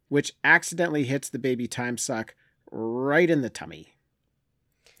them, which accidentally hits the baby Timesuck right in the tummy.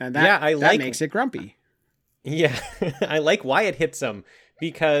 And that makes it grumpy. Yeah, I like why it hits him,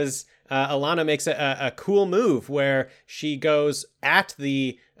 because Alana makes a cool move where she goes at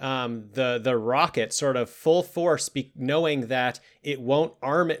the rocket sort of full force, knowing that it won't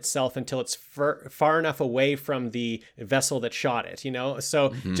arm itself until it's far enough away from the vessel that shot it, you know?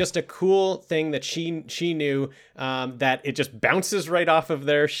 So just a cool thing that she knew, that it just bounces right off of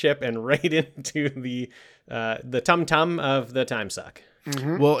their ship and right into the tum-tum of the Timesuck.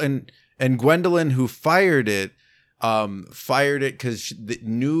 Well, and Gwendolyn, who fired it because she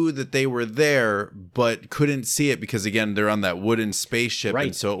knew that they were there, but couldn't see it because, again, they're on that wooden spaceship. Right.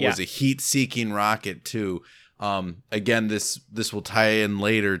 And so it was a heat-seeking rocket, too. Again, this will tie in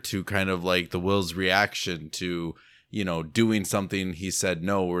later to kind of like the Will's reaction to, you know, doing something. He said,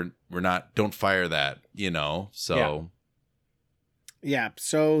 no, we're not, don't fire that, you know, so. Yeah.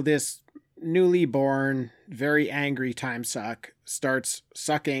 So this newly born, very angry Timesuck starts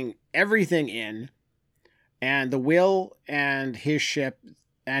sucking everything in. And the Will and his ship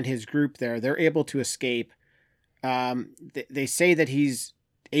and his group they're able to escape. They say that he's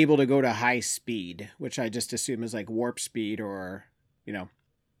able to go to high speed, which I just assume is like warp speed, or, you know,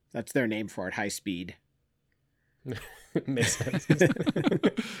 that's their name for it, high speed. Makes sense.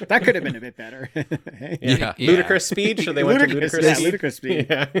 That could have been a bit better. Hey? Yeah. Ludicrous speed? Should they went to ludicrous yeah, speed? ludicrous speed.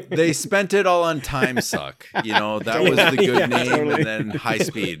 Yeah. They spent it all on Timesuck. You know, that was the good name, totally. and then high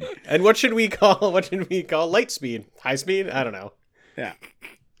speed. And what should we call light speed? High speed? I don't know. Yeah.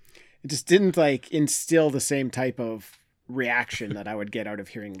 It just didn't like instill the same type of reaction that I would get out of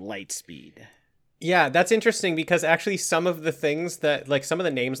hearing light speed. Yeah, that's interesting, because actually some of the things that, like, some of the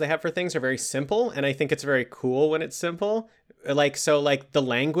names they have for things are very simple, and I think it's very cool when it's simple. like, so like the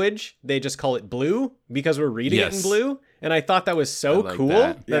language, they just call it blue because we're reading it in Yes. blue. And I thought that was so I like cool.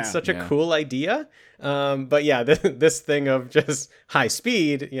 that. That's Yeah. such a Yeah. cool idea. But yeah, this thing of just high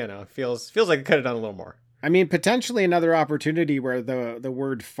speed, feels like it could have done a little more. I mean, potentially another opportunity where the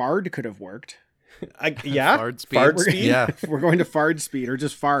word fard could have worked. Yeah. Fard speed. Fard We're- speed. Yeah. We're going to fard speed or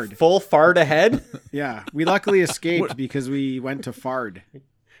just fard. Full fart ahead. Yeah, we luckily escaped because we went to fard.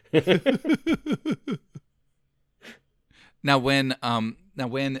 Now when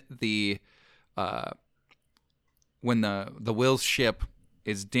the Will's ship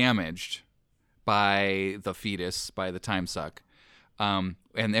is damaged by the fetus, by the time suck, and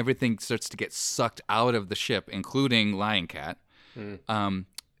everything starts to get sucked out of the ship, including Lion Cat.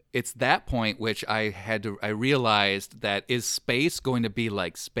 It's that point which I realized that, is space going to be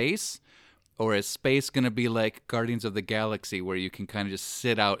like space, or is space going to be like Guardians of the Galaxy, where you can kind of just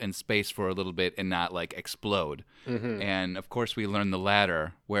sit out in space for a little bit and not like explode? And of course we learned the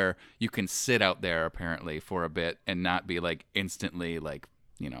latter, where you can sit out there apparently for a bit and not be like instantly like,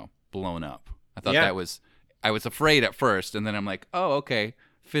 blown up. I thought Yeah. I was afraid at first, and then I'm like, oh, okay,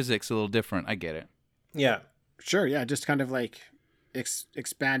 physics a little different. I get it. Yeah. Sure, yeah, just kind of like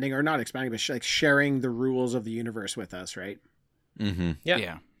expanding, or not expanding, but like sharing the rules of the universe with us, right? Mm-hmm.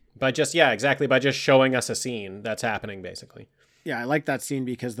 Yeah. By just showing us a scene that's happening, basically. Yeah, I like that scene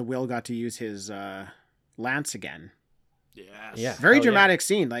because the Will got to use his lance again. Yeah. Very Hell yeah. dramatic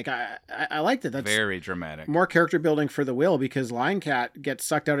scene. Like I liked it. That's Very dramatic. more character building for the Will, because Lion Cat gets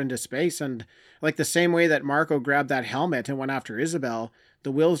sucked out into space, and like the same way that Marco grabbed that helmet and went after Isabel,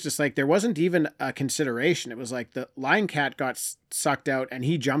 the Will's just like, there wasn't even a consideration. It was like the Lion Cat got sucked out and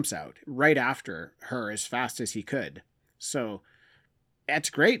he jumps out right after her as fast as he could. So that's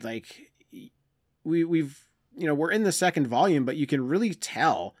great. Like we've we're in the second volume, but you can really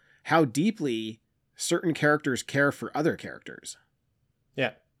tell how deeply certain characters care for other characters.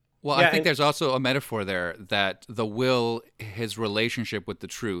 Yeah. Well, Yeah, I think and- there's also a metaphor there that the Will, his relationship with the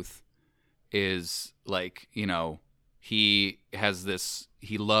truth is like, he has this,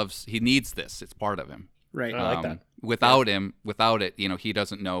 he needs this. It's part of him. Right. I like that. Without it, he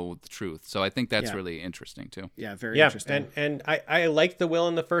doesn't know the truth. So I think that's Yeah. really interesting too. Yeah. Very Yeah, interesting. and I liked the Will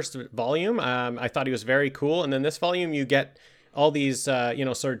in the first volume. I thought he was very cool, and then this volume you get all these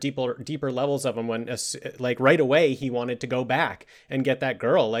sort of deeper levels of him, when like right away he wanted to go back and get that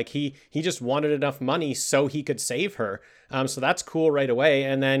girl. Like he just wanted enough money so he could save her. So that's cool right away.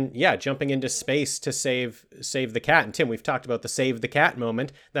 And then jumping into space to save the cat. And Tim, we've talked about the save the cat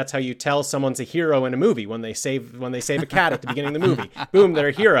moment. That's how you tell someone's a hero in a movie, when they save a cat at the beginning of the movie. Boom, they're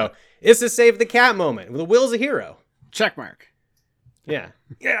a hero. It's the save the cat moment. The Will's a hero. Check mark. Yeah.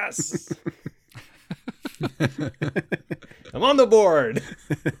 Yes. I'm on the board.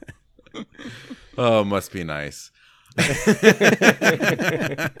 Oh, must be nice.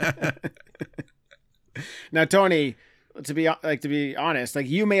 Now, Tony, to be honest, like,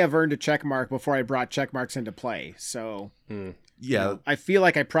 you may have earned a check mark before I brought check marks into play. So Yeah, I feel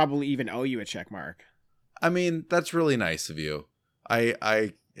like I probably even owe you a check mark. I mean, that's really nice of you. I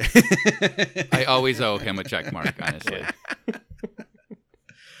I always owe him a check mark, honestly.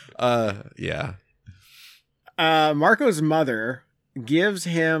 yeah. Marco's mother gives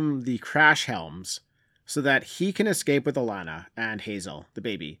him the crash helms so that he can escape with Alana and Hazel, the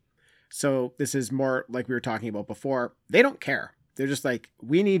baby. So this is more like we were talking about before. They don't care. They're just like,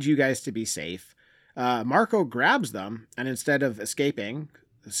 we need you guys to be safe. Marco grabs them, and instead of escaping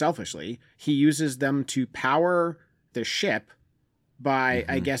selfishly, he uses them to power the ship by,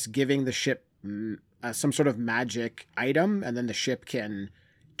 I guess, giving the ship some sort of magic item, and then the ship can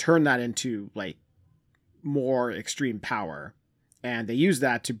turn that into like more extreme power, and they use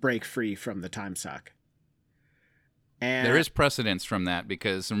that to break free from the time suck. And There is precedence from that,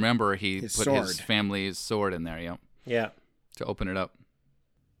 because remember, he His put sword. his family's sword in there, Yeah. to open it up.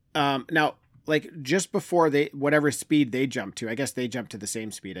 now, like, just before whatever speed they jump to, I guess they jump to the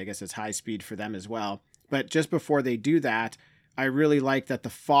same speed. I guess it's high speed for them as well. But just before they do that, I really like that the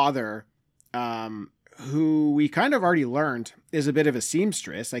father, who we kind of already learned is a bit of a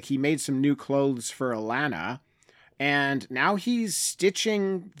seamstress. Like, he made some new clothes for Alana, and now he's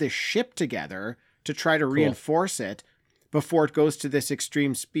stitching the ship together to try to reinforce it before it goes to this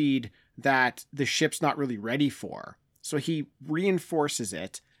extreme speed that the ship's not really ready for. So he reinforces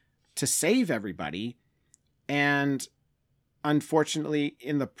it to save everybody, and unfortunately,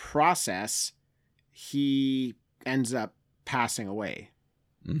 in the process, he ends up passing away.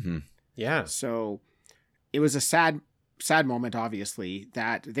 Mm-hmm. Yeah. So it was a sad moment, obviously,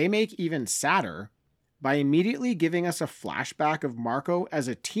 that they make even sadder by immediately giving us a flashback of Marco as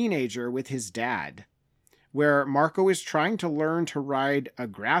a teenager with his dad, where Marco is trying to learn to ride a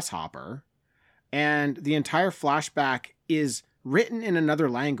grasshopper, and the entire flashback is written in another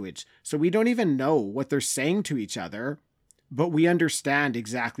language. So we don't even know what they're saying to each other, but we understand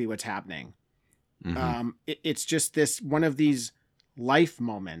exactly what's happening. It's just this one of these life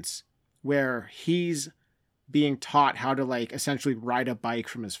moments where he's being taught how to like essentially ride a bike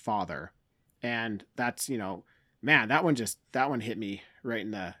from his father. And that's, man, that one hit me right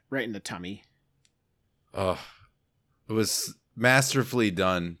in the tummy. Oh, it was masterfully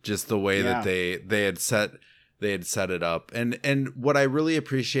done. Just the way that they had set it up. And what I really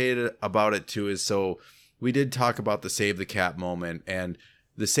appreciated about it too is, so we did talk about the save the cat moment, and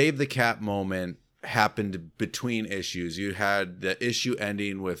the save the cat moment happened between issues. You had the issue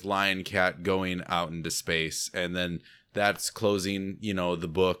ending with Lion Cat going out into space, and then that's closing, the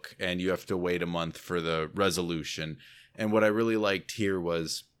book, and you have to wait a month for the resolution. And what I really liked here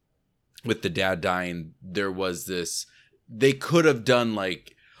was, with the dad dying, there was this, they could have done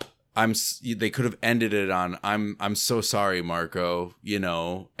like, they could have ended it on, I'm so sorry, Marco,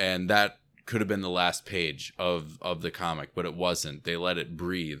 and that could have been the last page of the comic, but it wasn't. They let it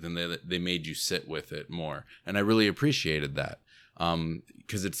breathe, and they made you sit with it more. And I really appreciated that.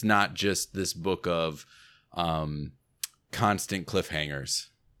 Because it's not just this book of constant cliffhangers.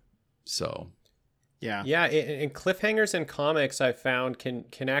 So yeah, and cliffhangers in comics, I've found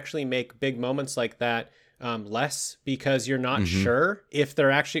can actually make big moments like that less, because you're not sure if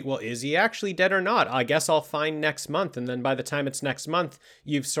they're actually, well, is he actually dead or not? I guess I'll find next month. And then by the time it's next month,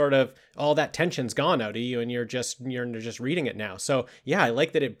 you've sort of, all that tension's gone out of you, and you're just reading it now. So yeah, I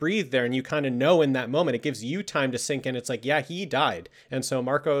like that it breathed there, and you kind of know in that moment, it gives you time to sink in. It's like, yeah, he died. And so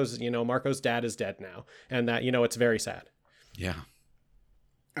Marco's dad is dead now. And that, it's very sad. Yeah.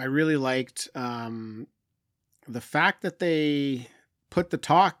 I really liked the fact that they put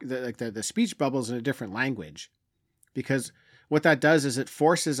the speech bubbles in a different language, because what that does is it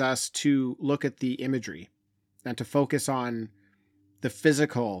forces us to look at the imagery and to focus on the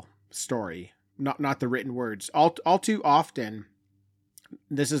physical story, not the written words. All too often,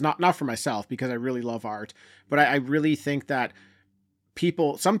 this is not for myself, because I really love art, but I really think that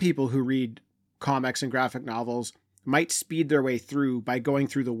some people who read comics and graphic novels might speed their way through by going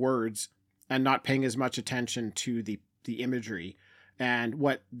through the words and not paying as much attention to the imagery. And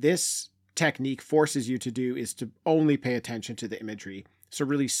what this technique forces you to do is to only pay attention to the imagery. So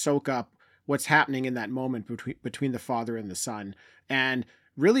really soak up what's happening in that moment between the father and the son, and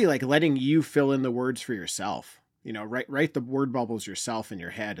really like letting you fill in the words for yourself. Write the word bubbles yourself in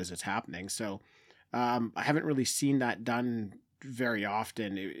your head as it's happening. So I haven't really seen that done very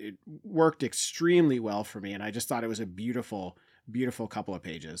often. It worked extremely well for me, and I just thought it was a beautiful, beautiful couple of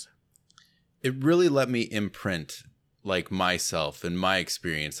pages. It really let me imprint like myself and my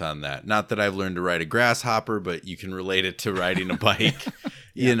experience on that. Not that I've learned to ride a grasshopper, but you can relate it to riding a bike,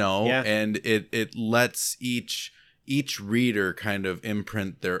 and it lets each reader kind of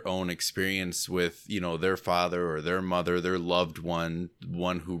imprint their own experience with, their father or their mother, their loved one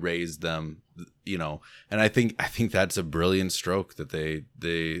who raised them, and I think that's a brilliant stroke that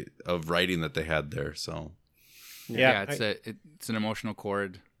they of writing that they had there. So it's an emotional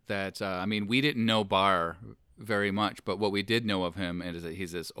chord that, we didn't know Barr very much, but what we did know of him is that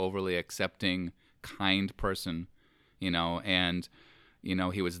he's this overly accepting, kind person, and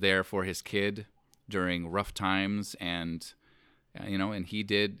he was there for his kid during rough times, and and he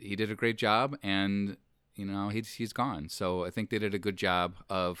did a great job, and he's gone. So I think they did a good job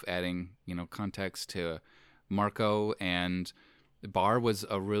of adding context to Marco, and Barr was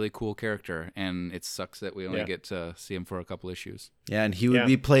a really cool character, and it sucks that we only get to see him for a couple issues. Yeah, and he would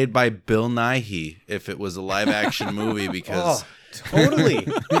be played by Bill Nighy if it was a live action movie, because totally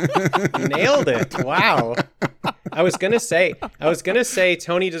nailed it. Wow. I was gonna say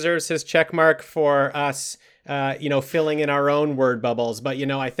Tony deserves his check mark for us filling in our own word bubbles, but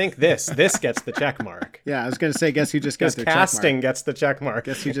I think this gets the check mark. Yeah, I was gonna say, guess who just got their casting check mark. Gets the check mark.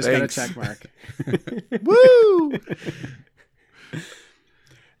 Guess who just got a check mark. Woo!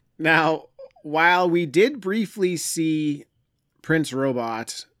 Now, while we did briefly see Prince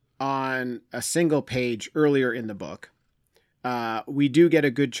Robot on a single page earlier in the book, we do get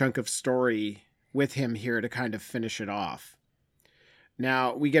a good chunk of story with him here to kind of finish it off.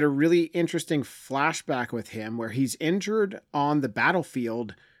 Now, we get a really interesting flashback with him where he's injured on the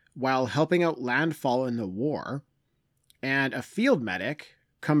battlefield while helping out Landfall in the war, and a field medic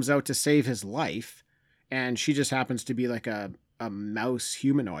comes out to save his life, and she just happens to be like a mouse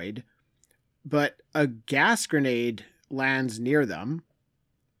humanoid, but a gas grenade lands near them,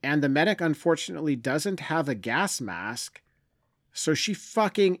 and the medic unfortunately doesn't have a gas mask, So she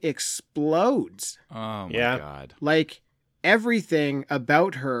fucking explodes. Oh my Yeah. god. Like everything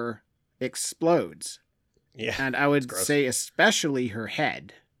about her explodes. Yeah. And I would gross. say especially her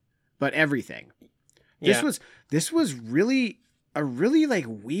head, but everything. Yeah. This was really a really like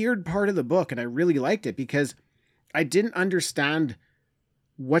weird part of the book, and I really liked it because I didn't understand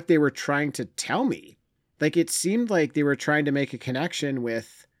what they were trying to tell me. Like it seemed like they were trying to make a connection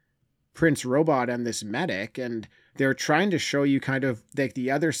with Prince Robot and this medic, and they're trying to show you kind of like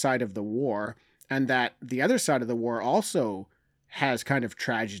the other side of the war, and that the other side of the war also has kind of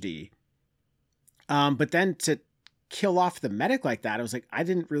tragedy. But then to kill off the medic like that, I was like, I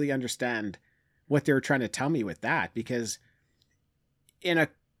didn't really understand what they were trying to tell me with that, because in a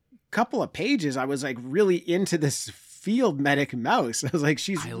couple of pages, I was like really into this field medic mouse. I was like,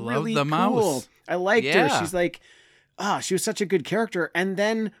 she's I really love the cool. mouse. I liked her. Yeah. She's like, she was such a good character. And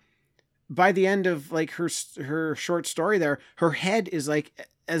then by the end of like her short story there, her head is like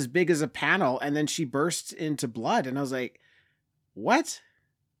as big as a panel, and then she bursts into blood. And I was like, what?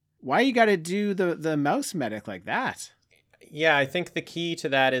 Why you got to do the mouse medic like that? Yeah, I think the key to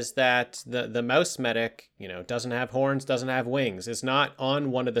that is that the mouse medic, doesn't have horns, doesn't have wings, is not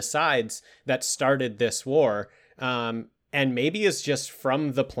on one of the sides that started this war, and maybe is just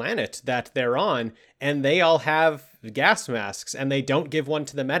from the planet that they're on, and they all have gas masks, and they don't give one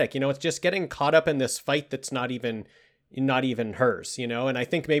to the medic. It's just getting caught up in this fight that's not even hers, and I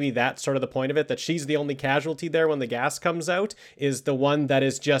think maybe that's sort of the point of it, that she's the only casualty there when the gas comes out, is the one that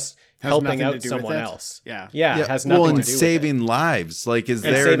is just helping nothing to out do with someone it. else. Yeah. It has nothing well, to and do with saving it. lives, like is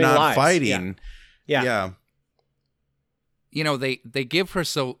And there saving not lives, fighting? Yeah. They give her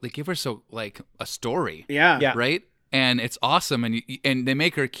so like a story. Yeah. Right? And it's awesome, and they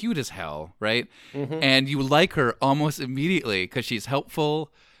make her cute as hell, right? Mm-hmm. And you like her almost immediately because she's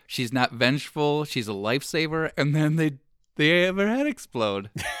helpful, she's not vengeful, she's a lifesaver, and then they have her head explode.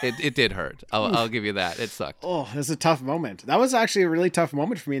 It did hurt. I'll give you that. It sucked. Oh, it was a tough moment. That was actually a really tough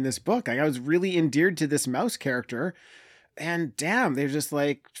moment for me in this book. Like I was really endeared to this mouse character, and damn, they're just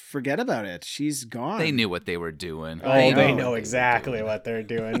like, forget about it. She's gone. They knew what they were doing. Oh, they know exactly what they're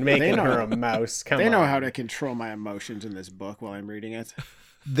doing. Making her a mouse. Come on. They know how to control my emotions in this book while I'm reading it.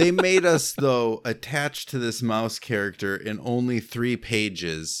 They made us though attached to this mouse character in only 3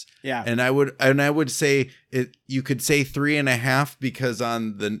 pages. Yeah. And I would say it. You could say 3.5 because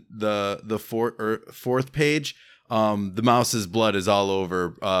on the fourth page, the mouse's blood is all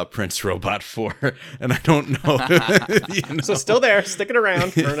over Prince Robot 4, and I don't know. So still there, sticking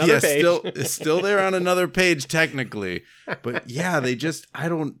around for another page. still there on another page technically, but yeah,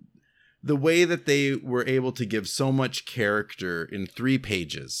 the way that they were able to give so much character in 3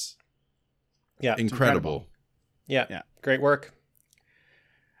 pages. Yeah. Incredible. Yeah. Great work.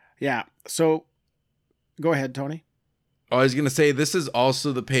 Yeah. So go ahead, Tony. I was going to say, this is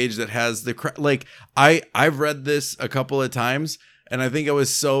also the page that has I've read this a couple of times, and I think I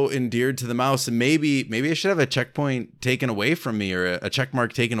was so endeared to the mouse, and maybe I should have a checkpoint taken away from me, or a check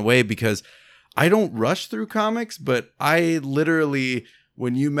mark taken away, because I don't rush through comics, but I literally,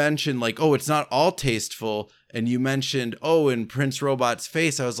 when you mentioned like, oh, it's not all tasteful, and you mentioned, oh, in Prince Robot's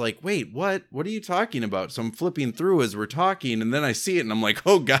face, I was like, wait, what are you talking about? So I'm flipping through as we're talking, and then I see it, and I'm like,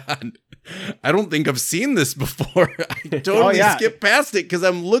 oh God, I don't think I've seen this before. I totally skip past it because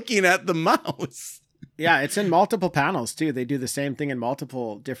I'm looking at the mouse. Yeah, it's in multiple panels too. They do the same thing in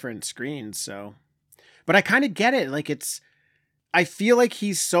multiple different screens. So, but I kind of get it. Like I feel like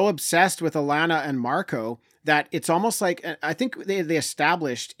he's so obsessed with Alana and Marco that it's almost like, I think they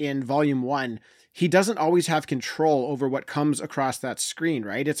established in volume 1, he doesn't always have control over what comes across that screen,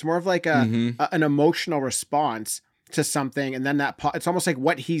 right? It's more of like an emotional response to something, and then it's almost like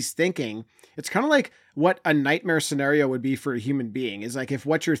what he's thinking. It's kind of like what a nightmare scenario would be for a human being, is like if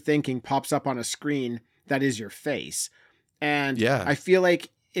what you're thinking pops up on a screen that is your face. And yeah, I feel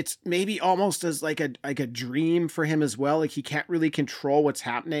like it's maybe almost as like a dream for him as well. Like he can't really control what's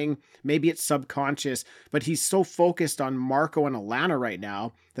happening. Maybe it's subconscious, but he's so focused on Marco and Alana right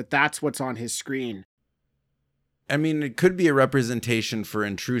now that that's what's on his screen. I mean, it could be a representation for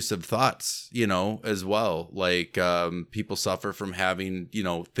intrusive thoughts, as well. Like people suffer from having,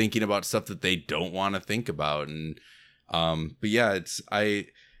 thinking about stuff that they don't want to think about. And but yeah,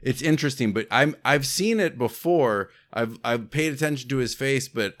 it's interesting. But I've seen it before. I've paid attention to his face,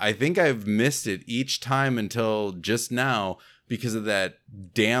 but I think I've missed it each time until just now, because of that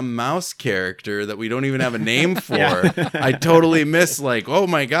damn mouse character that we don't even have a name for. I totally miss, like, oh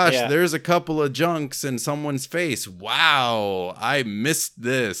my gosh, there's a couple of junks in someone's face. Wow, I missed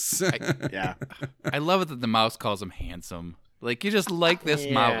this. I love it that the mouse calls him handsome. Like, you just like this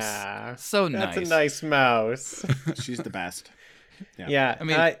mouse. So nice. That's a nice mouse. She's the best. Yeah. I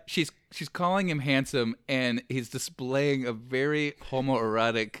mean, she's calling him handsome, and he's displaying a very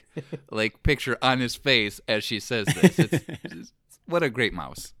homoerotic like picture on his face as she says this. It's what a great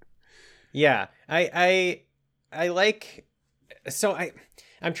mouse. Yeah, I like. So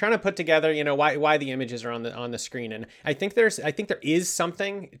I'm trying to put together, why the images are on the screen, and I think there is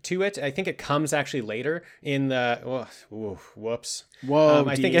something to it. I think it comes actually later in the. Whoops. Whoa,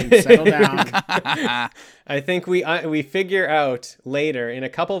 I Dean, think settle down. I think we figure out later in a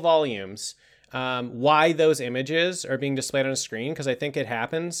couple volumes why those images are being displayed on a screen, because I think it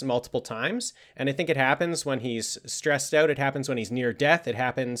happens multiple times, and I think it happens when he's stressed out, it happens when he's near death, it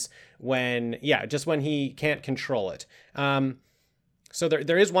happens when he can't control it. So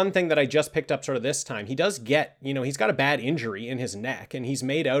there is one thing that I just picked up sort of this time. He does get, he's got a bad injury in his neck, and he's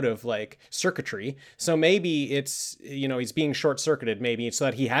made out of like circuitry. So maybe it's, he's being short circuited, maybe so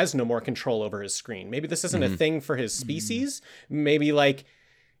that he has no more control over his screen. Maybe this isn't a thing for his species. Maybe like,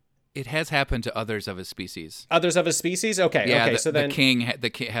 it has happened to others of his species. Others of his species? Okay. Yeah, okay. So then the king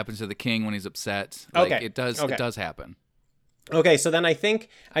happens to the king when he's upset. Like, okay. It does happen. Okay. So then I think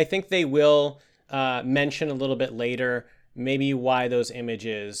they will mention a little bit later maybe why those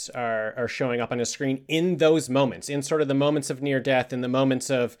images are showing up on a screen in those moments, in sort of the moments of near death, in the moments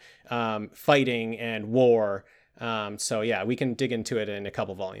of fighting and war. So yeah, we can dig into it in a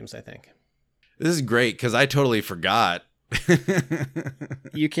couple volumes, I think. This is great because I totally forgot.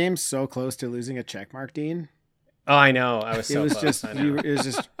 You came so close to losing a check mark, Dean. Oh, I know. I was so it was close.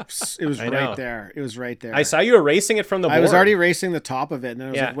 It was right there. It was right there. I saw you erasing it from the board. I was already erasing the top of it, and then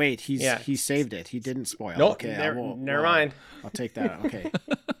I was Yeah. like, "Wait, he Yeah. saved it. He didn't spoil." Nope. Okay, Never mind. I'll take that. Okay.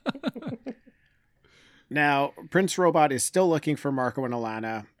 Now, Prince Robot is still looking for Marco and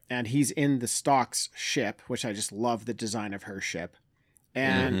Alana, and he's in the Stocks ship, which I just love the design of her ship.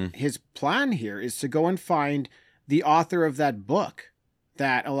 And his plan here is to go and find the author of that book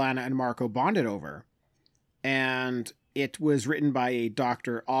that Alana and Marco bonded over. And it was written by a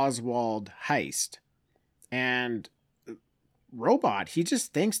Dr. Oswald Heist. And Robot, he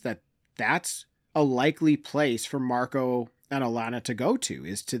just thinks that that's a likely place for Marco and Alana to go to,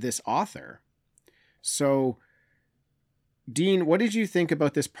 is to this author. So, Dean, what did you think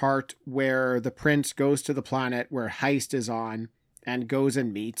about this part where the prince goes to the planet where Heist is on and goes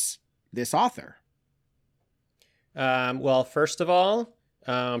and meets this author? Well, first of all,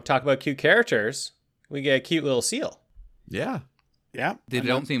 talk about cute characters. We get a cute little seal. Yeah. Yeah. They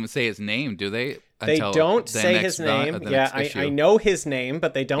don't even say his name, do they? They Until don't the say next his name. the Yeah, next I issue. know his name,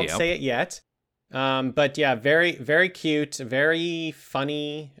 but they don't say it yet. But yeah, very, very cute, very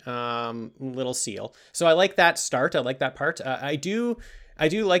funny little seal. So I like that start. I like that part. I do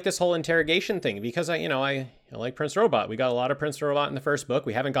like this whole interrogation thing because I like Prince Robot. We got a lot of Prince Robot in the first book.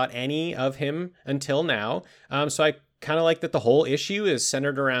 We haven't got any of him until now. So I kind of like that the whole issue is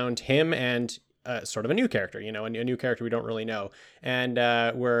centered around him and sort of a new character, a new character we don't really know. And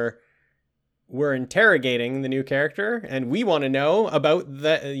we're interrogating the new character, and we want to know about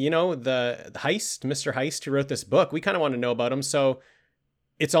the Heist, Mr. Heist, who wrote this book. We kind of want to know about him. So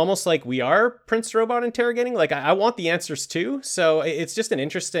it's almost like we are Prince Robot interrogating. Like I want the answers too. So it's just an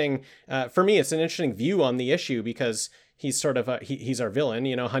interesting, for me, it's an interesting view on the issue because he's sort of he's our villain,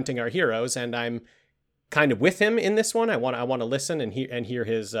 hunting our heroes, and I'm kind of with him in this one. I want to listen and hear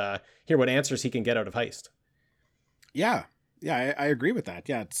his hear what answers he can get out of Heist. Yeah, I agree with that.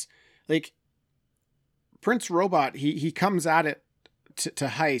 Yeah, it's like Prince Robot. He comes at it to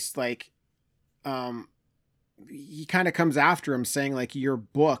Heist like, he kind of comes after him saying like, your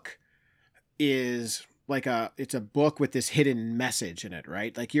book is like it's a book with this hidden message in it,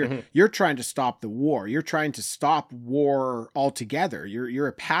 right? Like you're trying to stop the war. You're trying to stop war altogether. You're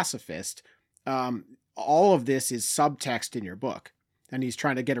a pacifist. All of this is subtext in your book, and he's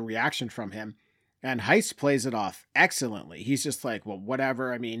trying to get a reaction from him. And Heist plays it off excellently. He's just like, well,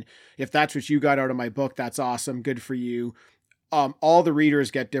 whatever. I mean, if that's what you got out of my book, that's awesome. Good for you. All the readers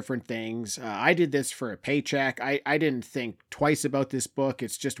get different things. I did this for a paycheck. I didn't think twice about this book.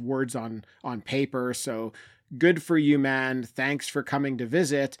 It's just words on paper. So good for you, man. Thanks for coming to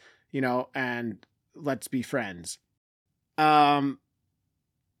visit, and let's be friends.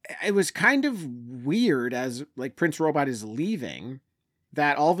 It was kind of weird as like Prince Robot is leaving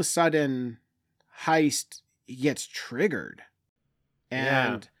that all of a sudden Heist gets triggered.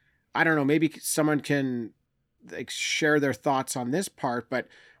 And I don't know, maybe someone can like share their thoughts on this part, but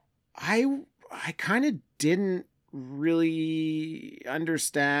I kind of didn't really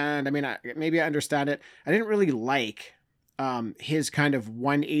understand. I mean, maybe I understand it. I didn't really like his kind of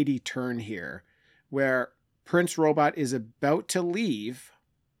 180 turn here where Prince Robot is about to leave,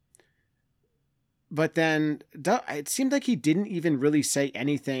 But then it seemed like he didn't even really say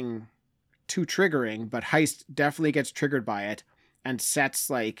anything too triggering, but Heist definitely gets triggered by it and sets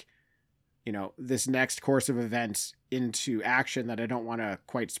like, you know, this next course of events into action that I don't want to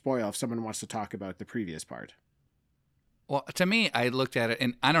quite spoil if someone wants to talk about the previous part. Well, to me, I looked at it,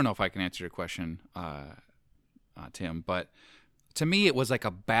 and I don't know if I can answer your question, Tim, but to me, it was like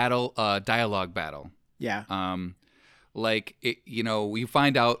a battle, dialogue battle. Yeah. Like it, you know, you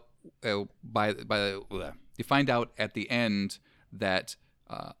find out you find out at the end that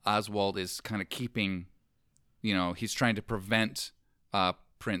Oswald is kind of keeping, you know, he's trying to prevent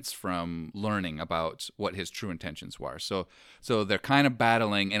Prince from learning about what his true intentions were. So they're kind of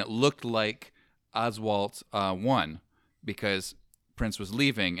battling, and it looked like Oswald won because Prince was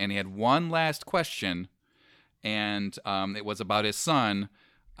leaving, and he had one last question, and it was about his son.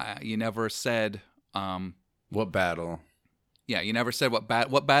 You never said What battle? Yeah, you never said what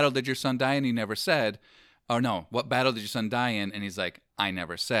battle did your son die in? You never said, oh no, what battle did your son die in? And he's like, I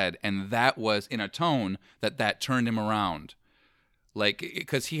never said. And that was in a tone that turned him around. Like,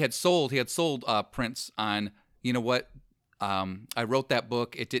 because he had sold Prince on, you know what, I wrote that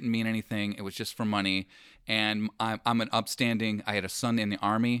book. It didn't mean anything. It was just for money. And I'm an upstanding, I had a son in the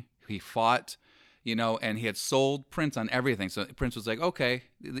army. He fought, you know, and he had sold Prince on everything. So Prince was like, okay,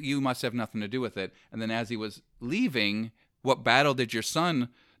 you must have nothing to do with it. And then as he was leaving, what battle did your son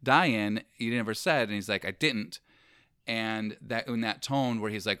die in? You never said. And he's like, I didn't. And that in that tone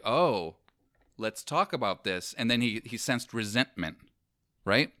where he's like, oh, let's talk about this. And then he sensed resentment,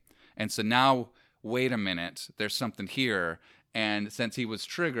 right? And so now, wait a minute, there's something here. And since he was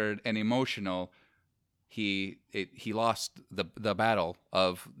triggered and emotional, he lost the battle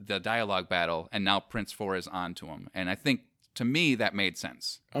of the dialogue battle, and now Prince 4 is on to him. And I think, to me, that made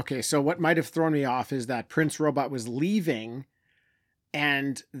sense. Okay, so what might have thrown me off is that Prince Robot was leaving,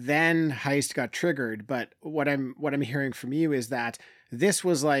 and then Heist got triggered. But what I'm hearing from you is that this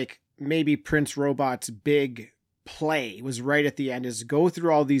was like maybe Prince Robot's big play was right at the end, is go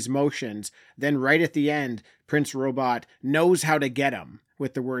through all these motions, then right at the end, Prince Robot knows how to get him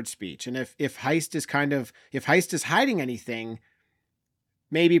with the word speech. And if Heist is hiding anything,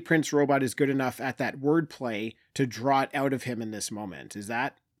 maybe Prince Robot is good enough at that wordplay to draw it out of him in this moment. Is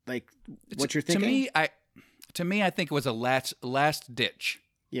that like what you're thinking? To me, I think it was a last ditch.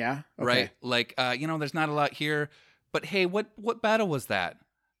 Yeah. Okay. Right. Like, you know, there's not a lot here, but hey, what battle was that?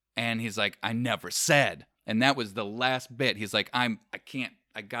 And he's like, I never said. And that was the last bit. He's like, I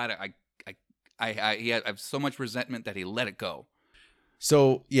have so much resentment that he let it go.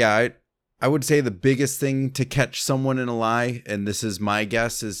 So yeah, I would say the biggest thing to catch someone in a lie, and this is my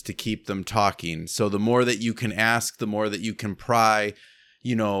guess, is to keep them talking. So the more that you can ask, the more that you can pry.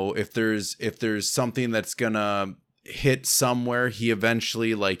 You know, if there's something that's gonna hit somewhere, he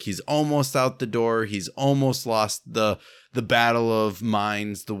eventually, like, he's almost out the door. He's almost lost the battle of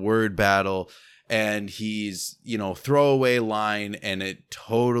minds, the word battle, and he's, you know, throwaway line, and it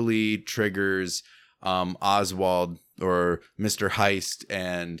totally triggers Oswald or Mr. Heist,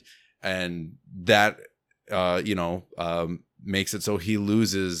 and that makes it so he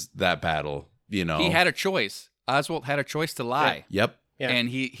loses that battle. You know, he had a choice. Oswald had a choice to lie. Yep. Yeah. And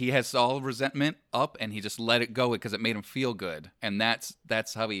he has all resentment up, and he just let it go because it made him feel good, and that's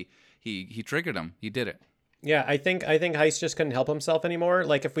how he triggered him. He did it. Yeah, I think Heist just couldn't help himself anymore.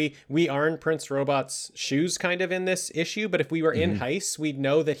 Like, if we are in Prince Robot's shoes kind of in this issue, but if we were in Heist, we'd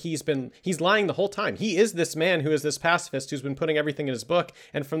know that he's lying the whole time. He is this man who is this pacifist who's been putting everything in his book,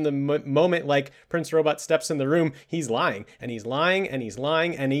 and from the moment like Prince Robot steps in the room, he's lying, and he's lying, and he's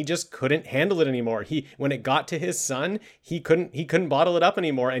lying, and he just couldn't handle it anymore. When it got to his son, he couldn't bottle it up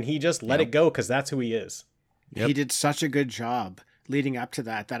anymore, and he just let it go because that's who he is. Yep. He did such a good job leading up to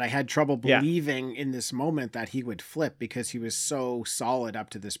that I had trouble believing in this moment that he would flip, because he was so solid up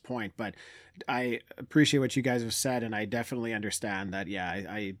to this point. But I appreciate what you guys have said, and I definitely understand that. Yeah,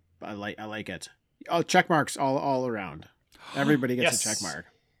 I like it. Oh, check marks all around. Everybody gets a check mark.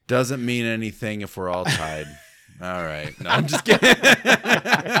 Doesn't mean anything if we're all tied. All right. No, I'm just kidding.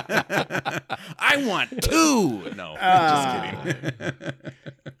 I want 2. No, just kidding.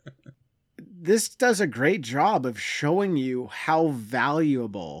 This does a great job of showing you how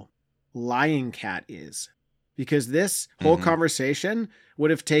valuable Lying Cat is, because this whole conversation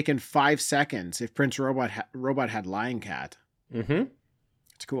would have taken 5 seconds if Prince Robot had Lying Cat. Mm-hmm.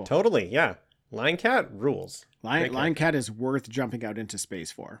 It's cool. Totally. Yeah. Lying Cat rules. Lying Cat is worth jumping out into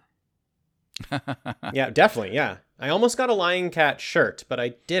space for. Yeah, definitely. Yeah. I almost got a Lying Cat shirt, but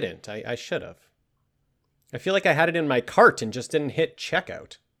I didn't. I should have. I feel like I had it in my cart and just didn't hit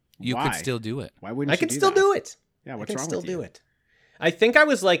checkout. You could still do it. Why wouldn't I you can do still that? do it? Yeah, what's I can wrong still with you? do it. I think I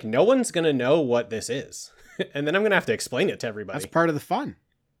was like, no one's going to know what this is. And then I'm going to have to explain it to everybody. That's part of the fun.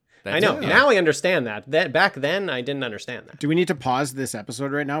 I know. Now I understand that. Back then, I didn't understand that. Do we need to pause this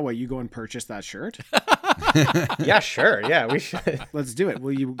episode right now while you go and purchase that shirt? Yeah, sure. Yeah, we should. Let's do it.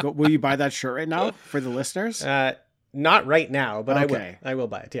 Will you buy that shirt right now for the listeners? Not right now, but Okay. I will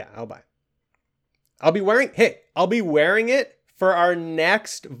buy it. Yeah, I'll buy it. I'll be wearing it for our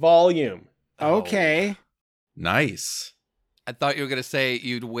next volume. Okay. Nice. I thought you were gonna say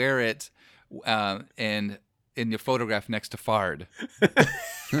you'd wear it, and in your photograph next to Fard.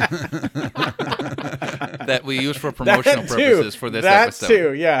 That we use for promotional purposes for this episode. That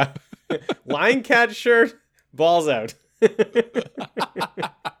too, yeah. Lion Cat shirt, balls out.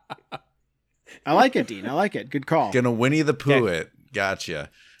 I like it, Dean. I like it. Good call. Gonna Winnie the Pooh it. Gotcha.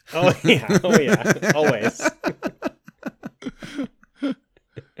 Oh yeah, always.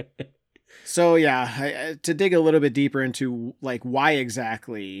 So yeah, to dig a little bit deeper into like why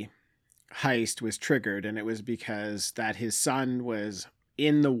exactly Heist was triggered, and it was because that his son was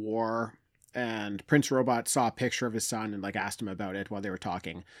in the war, and Prince Robot saw a picture of his son and like asked him about it while they were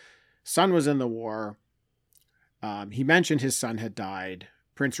talking. Son was in the war. He mentioned his son had died.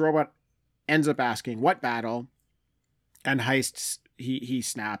 Prince Robot ends up asking what battle, and Heist he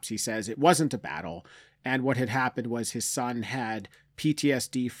snaps. He says it wasn't a battle, and what had happened was his son had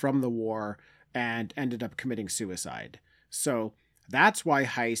PTSD from the war and ended up committing suicide. So that's why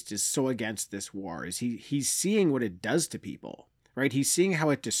Heist is so against this war, is he's seeing what it does to people, right? He's seeing how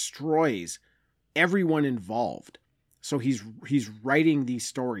it destroys everyone involved. So he's writing these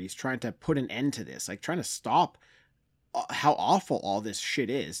stories, trying to put an end to this, like trying to stop how awful all this shit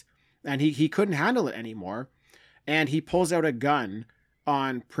is. And he couldn't handle it anymore. And he pulls out a gun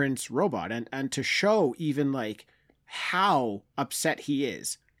on Prince Robot. And to show even like how upset he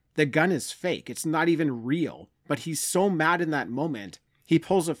is, the gun is fake. It's not even real. But he's so mad in that moment, he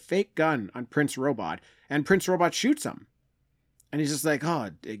pulls a fake gun on Prince Robot, and Prince Robot shoots him. And he's just like, oh,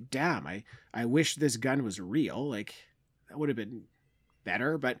 damn, I wish this gun was real. Like, that would have been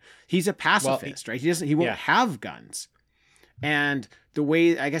better. But he's a pacifist, right? He won't have guns. And the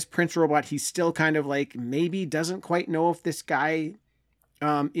way, I guess, Prince Robot, he's still kind of like, maybe doesn't quite know if this guy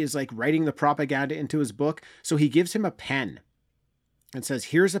is like writing the propaganda into his book. So he gives him a pen and says,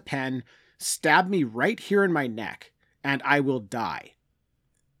 here's a pen, stab me right here in my neck, and I will die.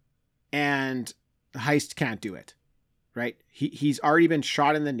 And Heist can't do it, right? He's already been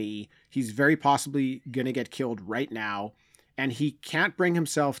shot in the knee. He's very possibly going to get killed right now. And he can't bring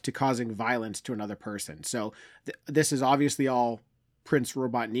himself to causing violence to another person. So this is obviously all Prince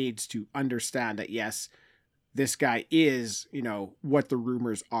Robot needs to understand that, yes, this guy is, what the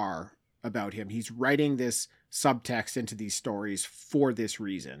rumors are about him. He's writing this subtext into these stories for this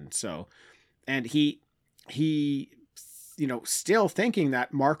reason. So, and he still thinking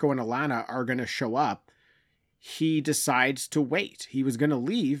that Marco and Alana are going to show up, he decides to wait. He was going to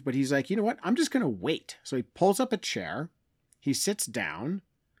leave, but he's like, you know what? I'm just going to wait. So he pulls up a chair, he sits down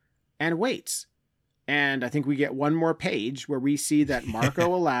and waits. And I think we get one more page where we see that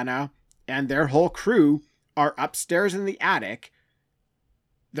Marco, Alana, and their whole crew are upstairs in the attic.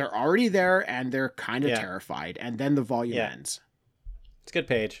 They're already there and they're kind of terrified. And then the volume ends. It's a good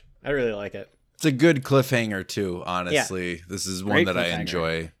page. I really like it. It's a good cliffhanger too, honestly. Yeah. This is one that I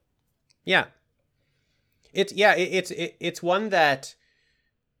enjoy. Yeah. It's one that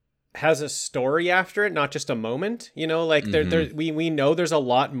has a story after it, not just a moment. We know there's a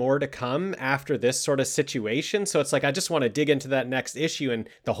lot more to come after this sort of situation. So it's like, I just want to dig into that next issue, and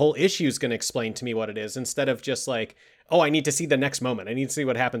the whole issue is going to explain to me what it is, instead of just like, oh, I need to see the next moment. I need to see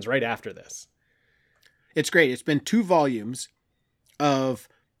what happens right after this. It's great. It's been 2 volumes of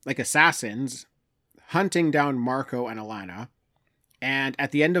like assassins hunting down Marco and Alana. And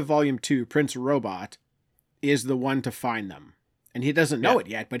at the end of volume 2, Prince Robot is the one to find them. And he doesn't know it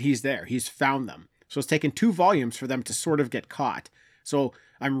yet, but he's there. He's found them. So it's taken 2 volumes for them to sort of get caught. So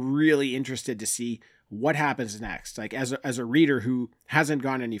I'm really interested to see what happens next. Like as a reader who hasn't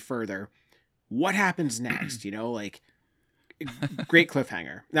gone any further, what happens next? Great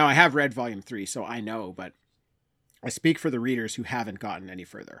cliffhanger. Now I have read volume 3, so I know, but I speak for the readers who haven't gotten any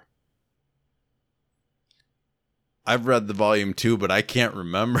further. I've read the volume 2, but I can't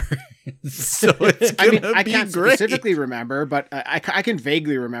remember. So it's I can't specifically remember, but I can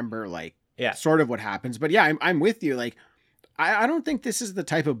vaguely remember sort of what happens. But yeah, I'm with you. Like, I don't think this is the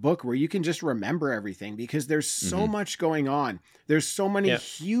type of book where you can just remember everything, because there's so much going on. There's so many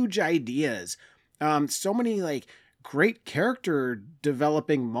huge ideas, so many like great character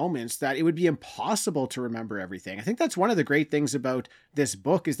developing moments that it would be impossible to remember everything. I think that's one of the great things about this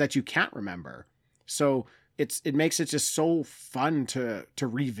book, is that you can't remember. So it makes it just so fun to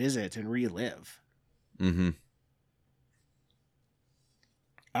revisit and relive. Mm-hmm.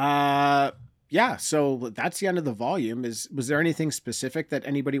 Yeah, so that's the end of the volume. Was there anything specific that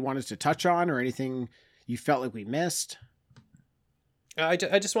anybody wanted to touch on, or anything you felt like we missed? I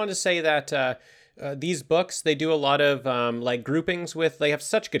just wanted to say that these books, they do a lot of like groupings with, they have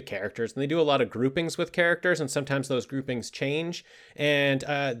such good characters, and they do a lot of groupings with characters, and sometimes those groupings change. And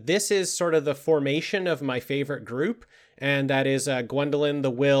this is sort of the formation of my favorite group, and that is Gwendolyn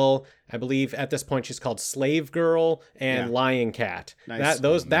the Will. I believe at this point she's called Slave Girl and Lion Cat. Nice.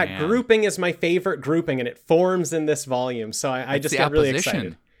 That grouping is my favorite grouping, and it forms in this volume. So I just get really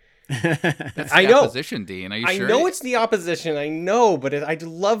excited. That's I the know. opposition, Dean. Are you I sure? know it's the opposition. I know, but I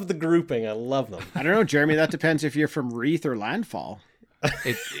love the grouping. I love them. I don't know, Jeremy. That depends if you're from Wreath or Landfall.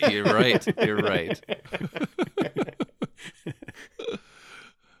 You're right. You're right.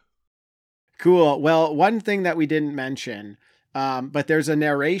 Cool. Well, one thing that we didn't mention, but there's a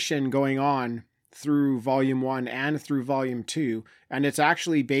narration going on through volume 1 and through volume 2, and it's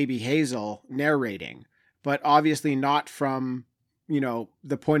actually Baby Hazel narrating, but obviously not from,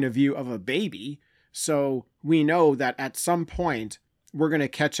 the point of view of a baby. So we know that at some point we're going to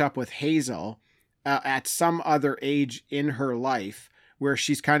catch up with Hazel at some other age in her life where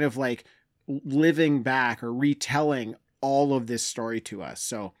she's kind of like living back or retelling all of this story to us.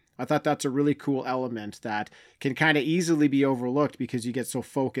 So I thought that's a really cool element that can kind of easily be overlooked because you get so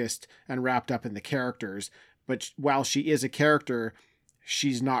focused and wrapped up in the characters. But while she is a character,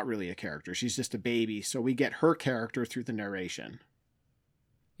 she's not really a character. She's just a baby. So we get her character through the narration.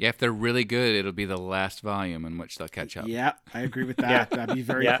 Yeah, if they're really good, it'll be the last volume in which they'll catch up. Yeah, I agree with that. That'd be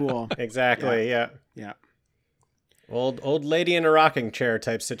very cool. Exactly. Yeah. Old lady in a rocking chair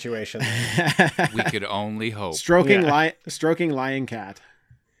type situation. We could only hope. Stroking Lion Cat.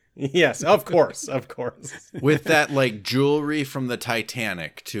 Yes, of course. With that like jewelry from the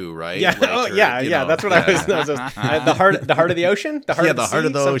Titanic too, right? Yeah. Like That's what I was. The heart of the ocean. The heart of the heart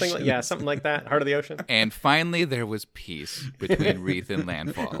of the ocean. Something like that. Heart of the ocean. And finally, there was peace between Wreath and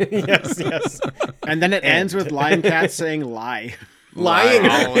Landfall. Yes. And then it ends with Lion Cat saying "lie." Lying.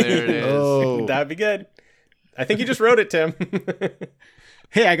 Oh, there it is. Oh. That'd be good. I think you just wrote it, Tim.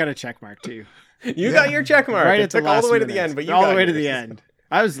 Hey, I got a check mark too. You got your check mark. Right It at the took all last the way to minute. the end, but you all got the way to yours. the end.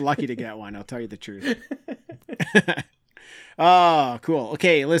 I was lucky to get one. I'll tell you the truth. Oh, cool.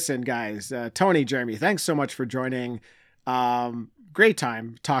 Okay, listen, guys. Tony, Jeremy, thanks so much for joining. Great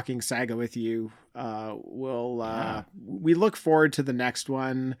time talking Saga with you. We look forward to the next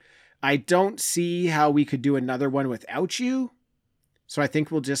one. I don't see how we could do another one without you. So I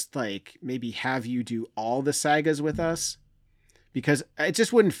think we'll just maybe have you do all the sagas with us, because it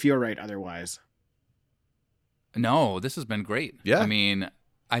just wouldn't feel right otherwise. No, this has been great. Yeah. I mean,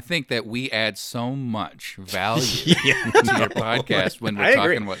 I think that we add so much value to your podcast when we're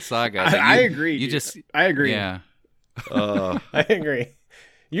talking about Saga. I agree. I agree. Yeah. I agree.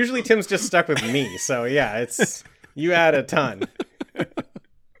 Usually Tim's just stuck with me, so yeah, it's you add a ton.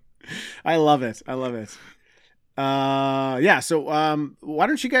 I love it. So why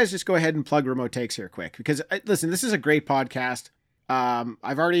don't you guys just go ahead and plug Remote Takes here quick? Because listen, this is a great podcast.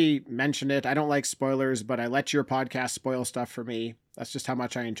 I've already mentioned it. I don't like spoilers, but I let your podcast spoil stuff for me. That's just how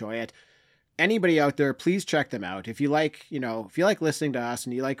much I enjoy it. Anybody out there, please check them out. If you like listening to us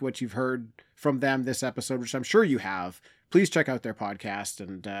and you like what you've heard from them this episode, which I'm sure you have, please check out their podcast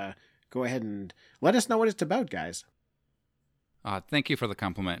and go ahead and let us know what it's about, guys. Thank you for the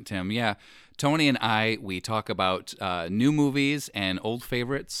compliment, Tim. Yeah, Tony and we talk about new movies and old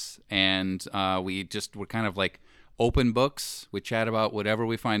favorites, and we're kind of like open books. We chat about whatever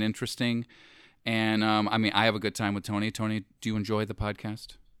we find interesting, and I have a good time with Tony. Tony, do you enjoy the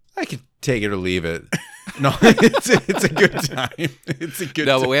podcast? I could take it or leave it. No, it's a good time. It's a good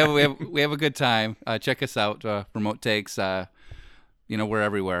time. No, but we have a good time. Check us out. Remote Takes. We're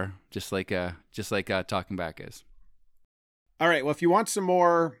everywhere, just like Talking Back is. All right. Well, if you want some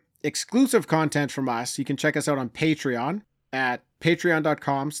more exclusive content from us, you can check us out on Patreon at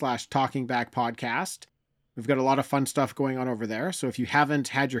patreon.com/talkingbackpodcast. We've got a lot of fun stuff going on over there. So if you haven't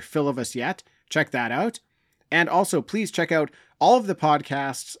had your fill of us yet, check that out. And also, please check out all of the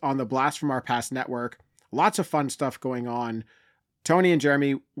podcasts on the Blast from Our Past network. Lots of fun stuff going on. Tony and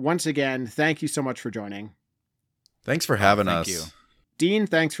Jeremy, once again, thank you so much for joining. Thanks for having us. Thank you. Dean,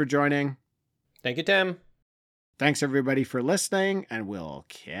 thanks for joining. Thank you, Tim. Thanks, everybody, for listening, and we'll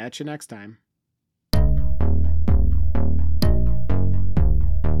catch you next time.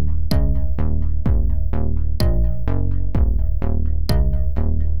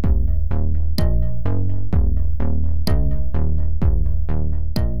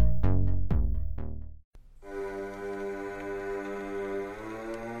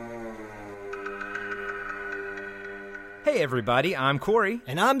 everybody. I'm Corey.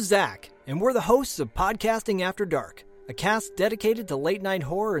 And I'm Zach, and we're the hosts of Podcasting After Dark, a cast dedicated to late-night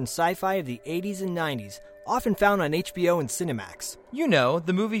horror and sci-fi of the 80s and 90s, often found on HBO and Cinemax. You know,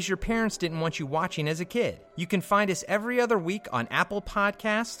 the movies your parents didn't want you watching as a kid. You can find us every other week on Apple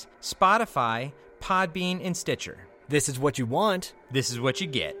Podcasts, Spotify, Podbean, and Stitcher. This is what you want. This is what you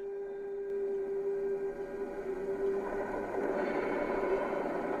get.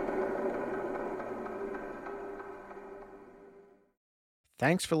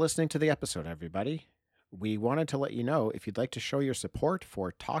 Thanks for listening to the episode, everybody. We wanted to let you know if you'd like to show your support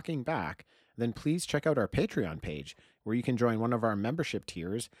for Talking Back, then please check out our Patreon page, where you can join one of our membership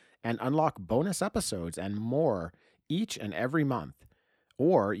tiers and unlock bonus episodes and more each and every month.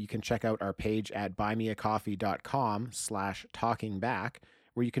 Or you can check out our page at buymeacoffee.com/talkingback,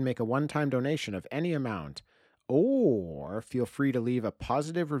 where you can make a one-time donation of any amount. Or feel free to leave a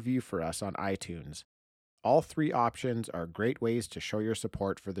positive review for us on iTunes. All three options are great ways to show your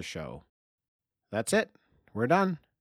support for the show. That's it. We're done.